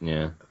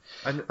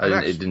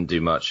it didn't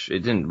do much. It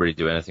didn't really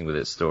do anything with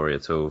its story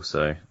at all,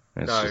 so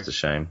it's just a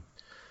shame.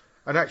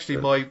 And actually,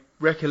 my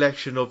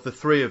recollection of the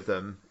 3 of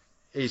them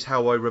is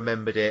how I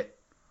remembered it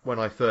when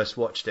I first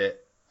watched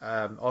it.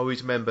 I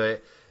always remember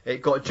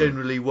it got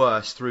generally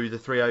worse through the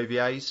 3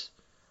 OVAs,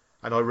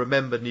 and I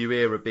remember New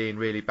Era being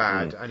really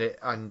bad,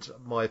 and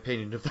my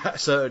opinion of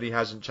that certainly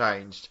hasn't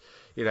changed.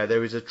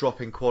 There is a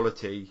drop in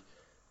quality,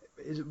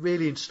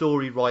 really in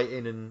story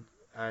writing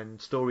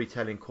and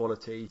storytelling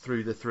quality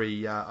through the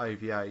 3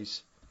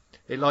 OVAs.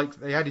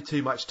 They added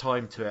too much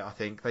time to it. I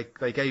think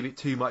they gave it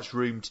too much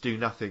room to do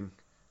nothing.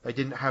 They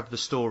didn't have the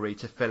story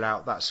to fill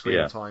out that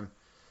screen time.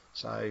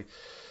 So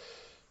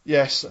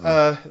yes,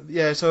 so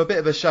a bit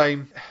of a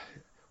shame.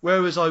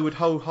 Whereas I would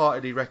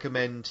wholeheartedly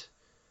recommend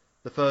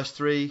the first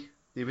 3,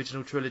 the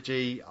original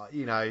trilogy.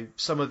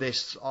 Some of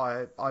this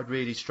I'd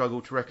really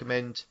struggle to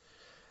recommend.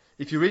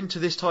 If you're into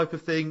this type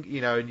of thing,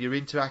 and you're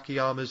into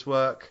Akiyama's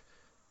work,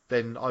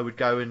 then I would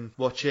go and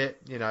watch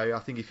it. You know, I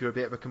think if you're a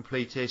bit of a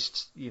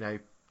completist, you know,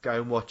 go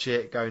and watch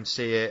it, go and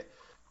see it.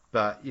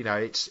 But, you know,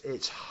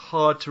 it's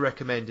hard to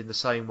recommend in the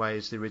same way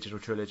as the original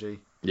trilogy.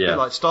 Yeah. A bit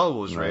like Star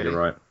Wars, really. You're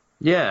right.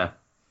 Yeah.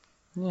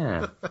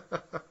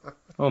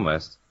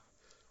 Almost.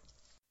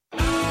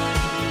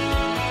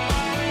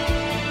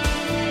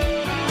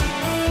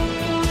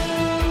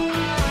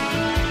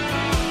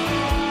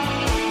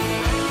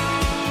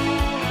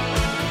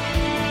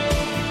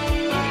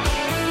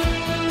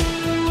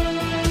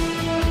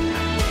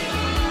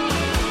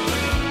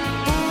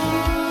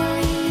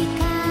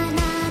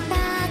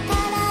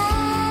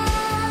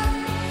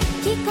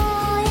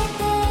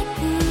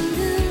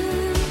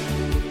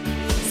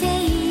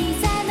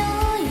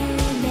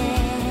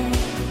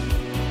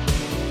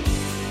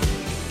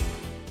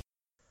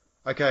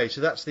 Okay, so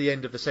that's the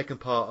end of the second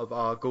part of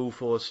our Ghoul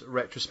Force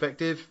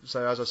retrospective.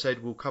 So as I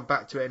said, we'll come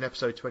back to it in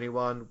episode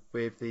 21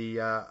 with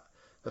the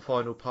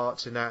final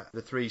parts in that,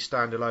 the 3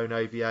 standalone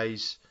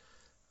OVAs.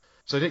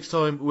 So next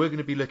time we're going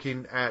to be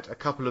looking at a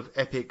couple of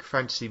epic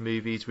fantasy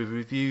movies with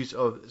reviews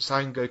of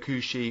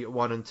Sangokushi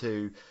 1 and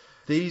 2.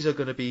 These are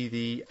going to be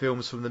the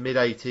films from the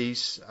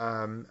mid-80s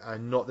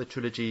and not the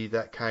trilogy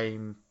that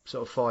came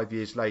sort of 5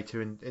 years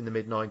later in the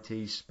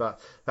mid-90s,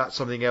 but that's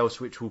something else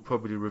which we'll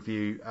probably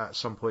review at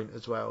some point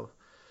as well.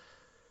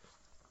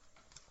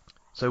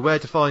 So where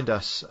to find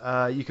us?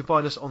 You can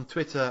find us on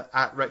Twitter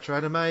at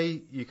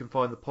RetroAnime. You can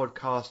find the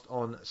podcast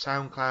on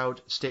SoundCloud,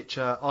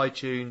 Stitcher,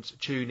 iTunes,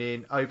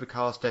 TuneIn,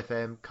 Overcast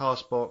FM,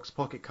 Castbox,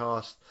 Pocket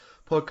Cast,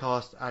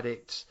 Podcast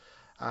Addict,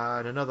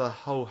 and another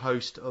whole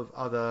host of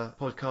other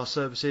podcast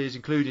services,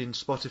 including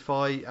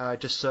Spotify.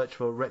 Just search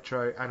for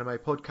Retro Anime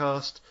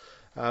Podcast.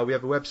 We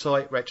have a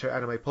website,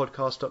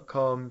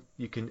 retroanimepodcast.com.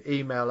 You can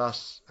email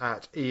us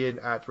at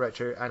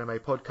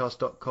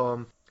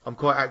ian@retroanimepodcast.com. I'm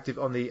quite active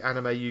on the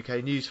Anime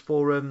UK News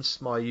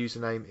forums. My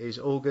username is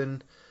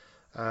Organ.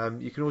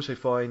 You can also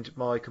find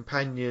my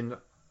companion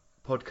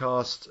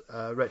podcast,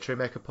 Retro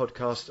Mecha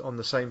Podcast, on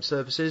the same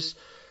services.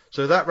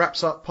 So that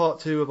wraps up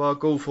part 2 of our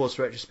Ghoul Force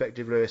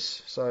retrospective,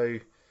 Lewis. So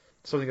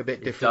something a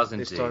bit different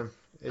this time.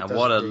 And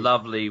what a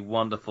lovely,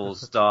 wonderful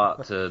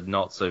start to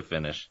not so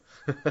finish.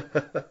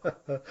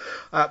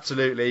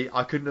 Absolutely.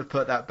 I couldn't have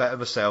put that better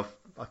myself.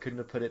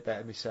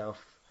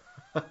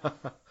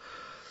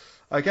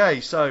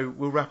 Okay, so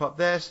we'll wrap up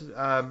there.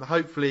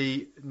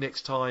 Hopefully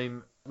next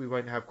time we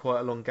won't have quite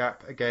a long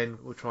gap again.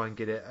 We'll try and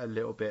get it a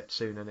little bit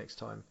sooner next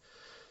time.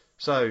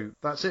 So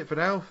that's it for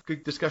now.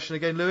 Good discussion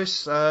again,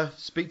 Lewis.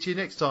 Speak to you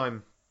next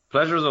time.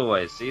 Pleasure as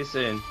always. See you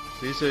soon.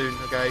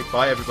 Okay,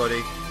 bye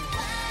everybody.